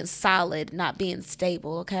being solid, not being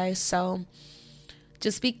stable, okay? So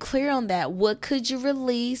just be clear on that. What could you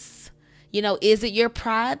release? Is it your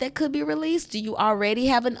pride that could be released? Do you already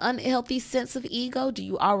have an unhealthy sense of ego? Do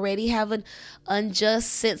you already have an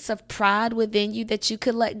unjust sense of pride within you that you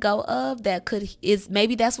could let go of?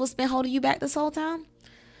 Maybe that's what's been holding you back this whole time?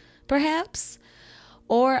 Perhaps.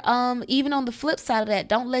 Or even on the flip side of that,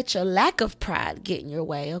 don't let your lack of pride get in your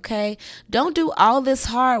way, okay? Don't do all this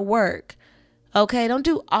hard work, okay? Don't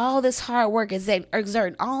do all this hard work,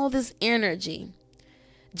 exerting all this energy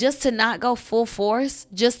just to not go full force,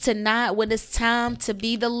 just to not, when it's time to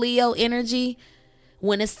be the Leo energy,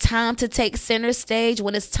 when it's time to take center stage,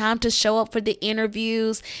 when it's time to show up for the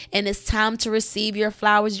interviews and it's time to receive your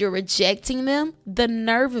flowers, you're rejecting them. The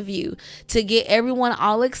nerve of you to get everyone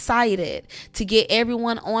all excited, to get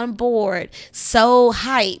everyone on board, so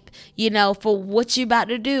hype, for what you're about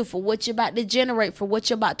to do, for what you're about to generate, for what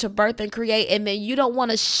you're about to birth and create. And then you don't want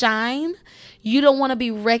to shine. You don't want to be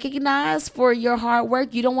recognized for your hard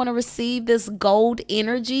work. You don't want to receive this gold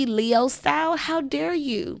energy, Leo style. How dare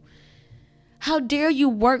you? How dare you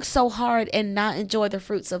work so hard and not enjoy the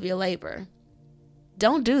fruits of your labor?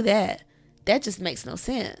 Don't do that. That just makes no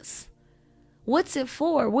sense. What's it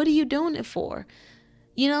for? What are you doing it for?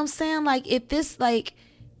 You know what I'm saying?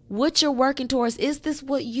 What you're working towards, is this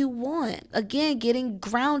what you want? Again, getting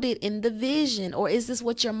grounded in the vision. Or is this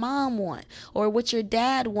what your mom want? Or what your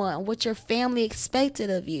dad want? What your family expected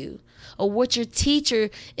of you? Or what your teacher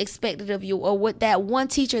expected of you? Or what that one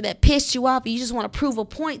teacher that pissed you off, you just want to prove a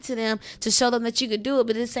point to them to show them that you could do it,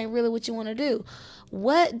 but this ain't really what you want to do.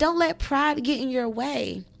 Don't let pride get in your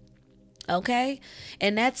way. Okay?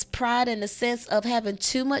 And that's pride in the sense of having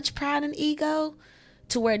too much pride and ego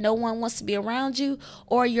to where no one wants to be around you,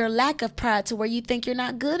 or your lack of pride to where you think you're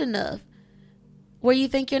not good enough, where you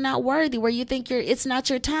think you're not worthy, where you think it's not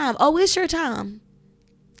your time. Oh, it's your time.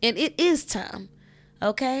 And it is time.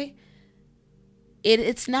 Okay?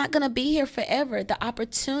 It's not going to be here forever. The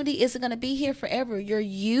opportunity isn't going to be here forever. Your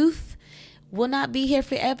youth will not be here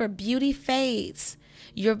forever. Beauty fades.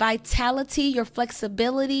 Your vitality, your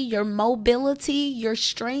flexibility, your mobility, your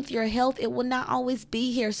strength, your health, it will not always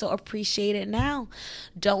be here. So appreciate it now.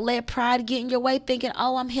 Don't let pride get in your way thinking,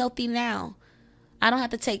 oh, I'm healthy now. I don't have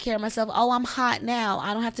to take care of myself. Oh, I'm hot now.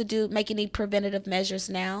 I don't have to make any preventative measures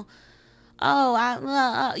now.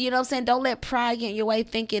 Oh, you know what I'm saying? Don't let pride get in your way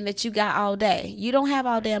thinking that you got all day. You don't have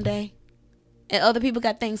all damn day. And other people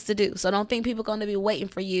got things to do. So don't think people are going to be waiting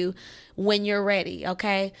for you when you're ready,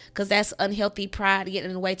 okay? Because that's unhealthy pride getting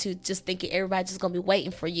in the way to just thinking everybody's just going to be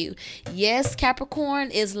waiting for you. Yes, Capricorn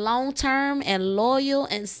is long-term and loyal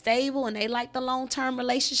and stable, and they like the long-term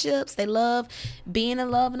relationships. They love being in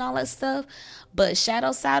love and all that stuff. But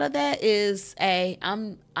shadow side of that is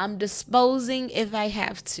I'm disposing if I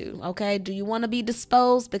have to, okay? Do you want to be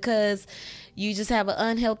disposed because you just have an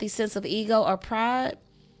unhealthy sense of ego or pride?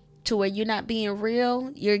 To where you're not being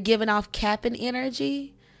real, you're giving off capping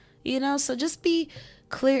energy, so just be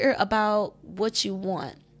clear about what you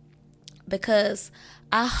want. Because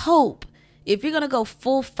I hope if you're going to go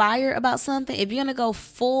full fire about something, if you're going to go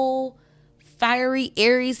full fiery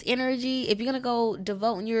Aries energy, if you're going to go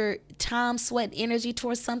devoting your time, sweat, energy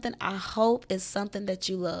towards something, I hope it's something that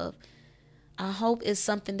you love. I hope it's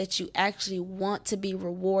something that you actually want to be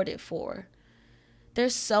rewarded for.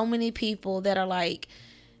 There's so many people that are like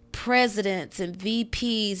presidents and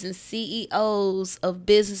VPs and CEOs of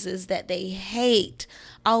businesses that they hate,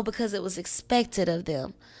 all because it was expected of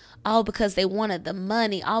them, all because they wanted the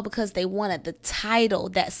money, all because they wanted the title,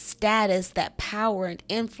 that status, that power and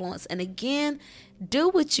influence. And again, do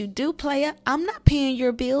what you do, player. I'm not paying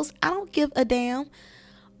your bills. I don't give a damn.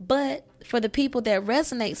 But for the people that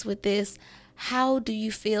resonates with this, how do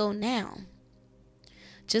you feel now?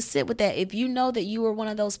 Just sit with that. If you know that you were one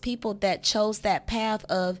of those people that chose that path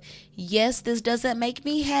of, yes, this doesn't make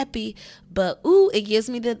me happy, but ooh, it gives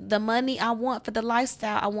me the money I want for the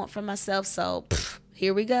lifestyle I want for myself. So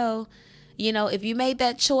here we go. If you made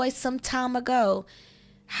that choice some time ago,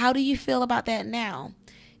 how do you feel about that now?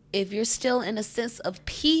 If you're still in a sense of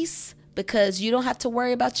peace, because you don't have to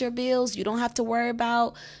worry about your bills. You don't have to worry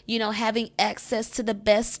about, having access to the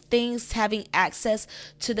best things, having access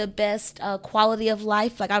to the best quality of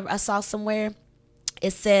life. Like I saw somewhere,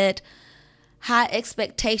 it said, high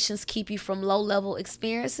expectations keep you from low level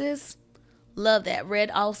experiences. Love that.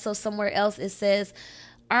 Read also somewhere else, it says,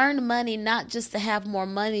 earn money not just to have more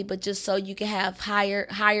money, but just so you can have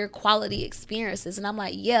higher quality experiences. And I'm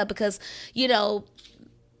like, yeah, because,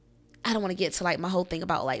 I don't want to get to like my whole thing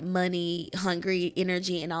about like money, hungry,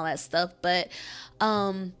 energy and all that stuff. But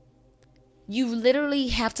you literally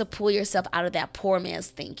have to pull yourself out of that poor man's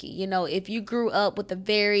thinking. If you grew up with a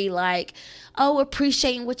very like,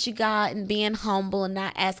 appreciating what you got and being humble and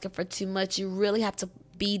not asking for too much, you really have to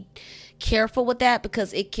be careful with that,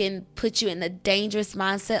 because it can put you in a dangerous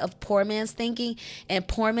mindset of poor man's thinking. And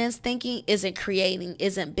poor man's thinking isn't creating,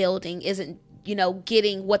 isn't building, isn't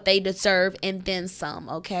getting what they deserve and then some.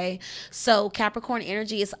 Okay. So Capricorn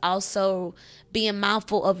energy is also being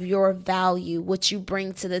mindful of your value, what you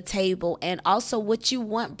bring to the table, and also what you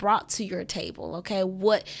want brought to your table. Okay.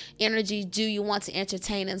 What energy do you want to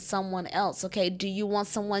entertain in someone else? Okay. Do you want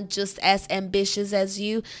someone just as ambitious as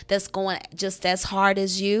you, that's going just as hard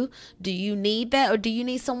as you? Do you need that? Or do you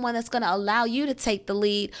need someone that's going to allow you to take the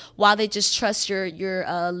lead while they just trust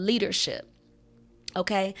your leadership?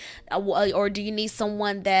 Okay. Or do you need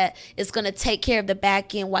someone that is going to take care of the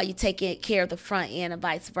back end while you take care of the front end, and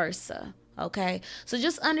vice versa? Okay. So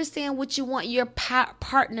just understand what you want your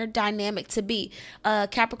partner dynamic to be.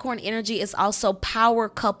 Capricorn energy is also power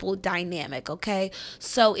couple dynamic. Okay.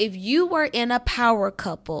 So if you were in a power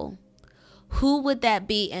couple, who would that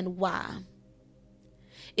be and why?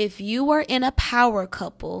 If you were in a power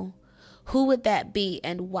couple, who would that be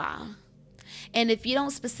and why? And if you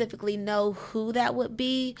don't specifically know who that would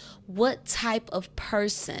be, what type of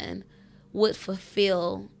person would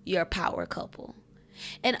fulfill your power couple?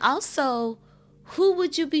 And also, who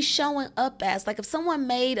would you be showing up as? Like if someone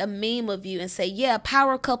made a meme of you and say, yeah,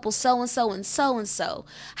 power couple so-and-so and so-and-so,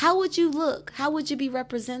 how would you look? How would you be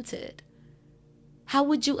represented? How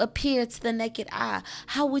would you appear to the naked eye?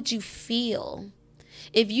 How would you feel?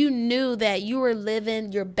 If you knew that you were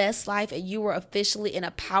living your best life and you were officially in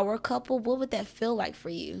a power couple, what would that feel like for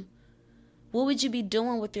you? What would you be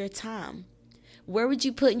doing with your time? Where would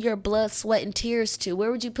you put in your blood, sweat, and tears to?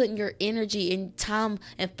 Where would you put in your energy and time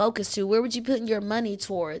and focus to? Where would you put in your money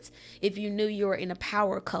towards if you knew you were in a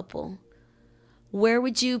power couple? Where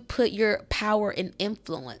would you put your power and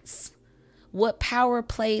influence? What power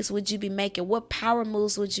plays would you be making? What power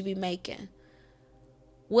moves would you be making?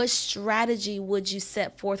 What strategy would you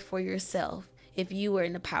set forth for yourself if you were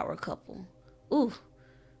in a power couple? Ooh,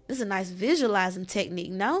 this is a nice visualizing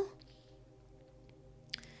technique, no?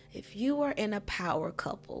 If you were in a power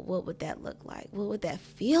couple, what would that look like? What would that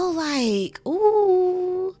feel like?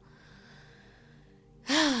 Ooh.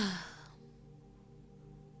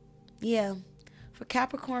 Yeah. For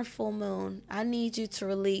Capricorn full moon, I need you to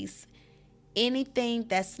release anything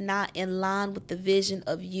that's not in line with the vision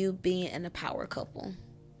of you being in a power couple.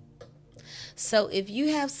 So if you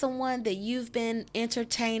have someone that you've been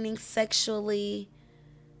entertaining sexually,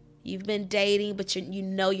 you've been dating, but you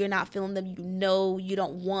know you're not feeling them, you know you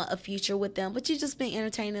don't want a future with them, but you just been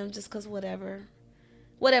entertaining them just because whatever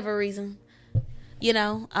reason,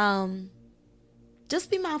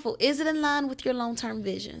 just be mindful. Is it in line with your long-term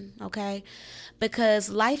vision? Okay. Because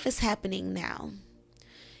life is happening now.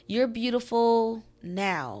 You're beautiful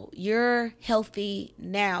now. You're healthy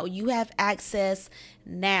now. You have access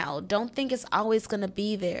now. Don't think it's always going to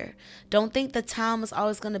be there. Don't think the time is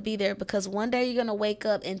always going to be there, because one day you're going to wake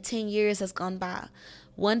up and 10 years has gone by.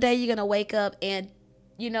 One day you're going to wake up and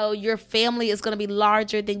your family is going to be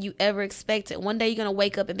larger than you ever expected. One day you're going to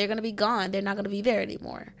wake up and they're going to be gone. They're not going to be there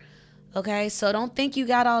anymore. Okay? So don't think you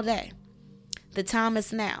got all day. The time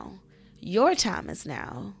is now. Your time is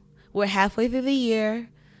now. We're halfway through the year.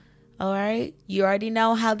 All right. You already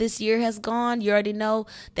know how this year has gone. You already know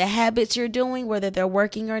the habits you're doing, whether they're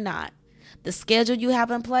working or not. The schedule you have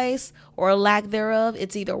in place or lack thereof,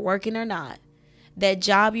 it's either working or not. That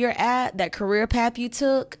job you're at, that career path you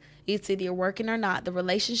took, it's either working or not. The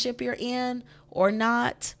relationship you're in or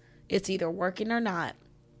not, it's either working or not.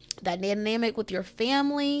 That dynamic with your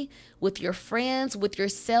family, with your friends, with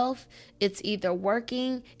yourself, it's either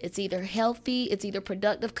working, it's either healthy, it's either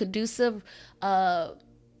productive, conducive,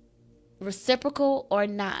 reciprocal or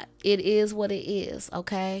not, it is what it is.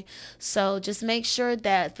 Okay, so just make sure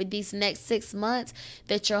that for these next 6 months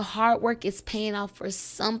that your hard work is paying off for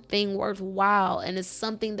something worthwhile, and it's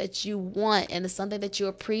something that you want, and it's something that you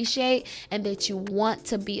appreciate and that you want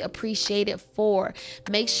to be appreciated for.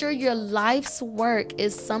 Make sure your life's work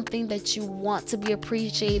is something that you want to be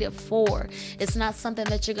appreciated for. It's not something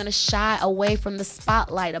that you're going to shy away from the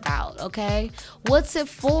spotlight about. Okay, what's it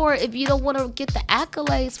for if you don't want to get the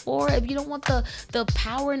accolades for it? If you don't want the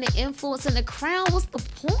power and the influence and the crown, what's the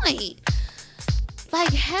point? Like,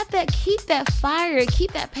 keep that fire,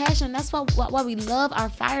 keep that passion. That's why we love our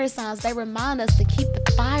fire signs. They remind us to keep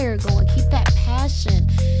the fire going, keep that passion,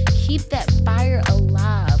 keep that fire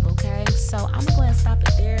alive. Okay, so I'm going to stop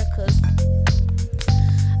it there because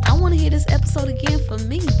I want to hear this episode again for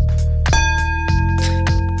me.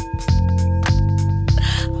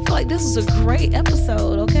 I feel like this was a great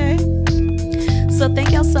episode. Okay. So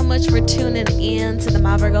thank y'all so much for tuning in to the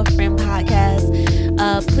My Virgo Friend podcast.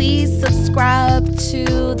 Please subscribe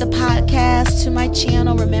to the podcast, to my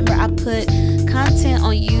channel. Remember, I put content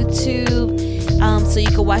on YouTube, so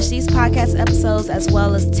you can watch these podcast episodes as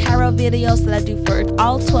well as tarot videos that I do for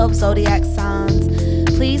all 12 zodiac signs.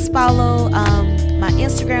 Please follow my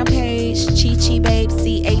Instagram page, CheCheBabe,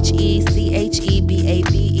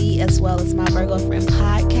 CheCheBabe, as well as My Virgo Friend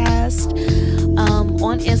podcast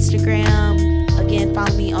on Instagram. Again,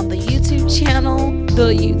 follow me on the YouTube channel,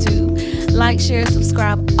 like, share,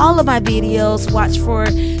 subscribe all of my videos. Watch for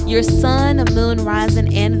your sun, moon,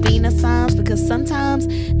 rising, and Venus signs, because sometimes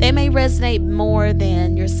they may resonate more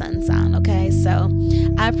than your sun sign. Okay, so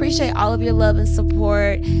I appreciate all of your love and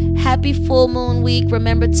support. Happy full moon week.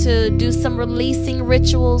 Remember to do some releasing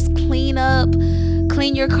rituals, clean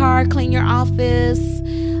your car, clean your office,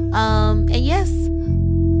 and yes,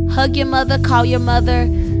 hug your mother, call your mother.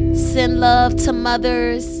 Send love to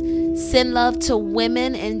mothers. Send love to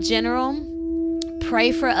women in general.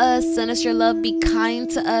 Pray for us. Send us your love. Be kind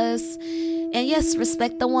to us. And yes,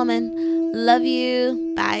 respect the woman. Love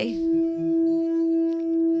you. Bye.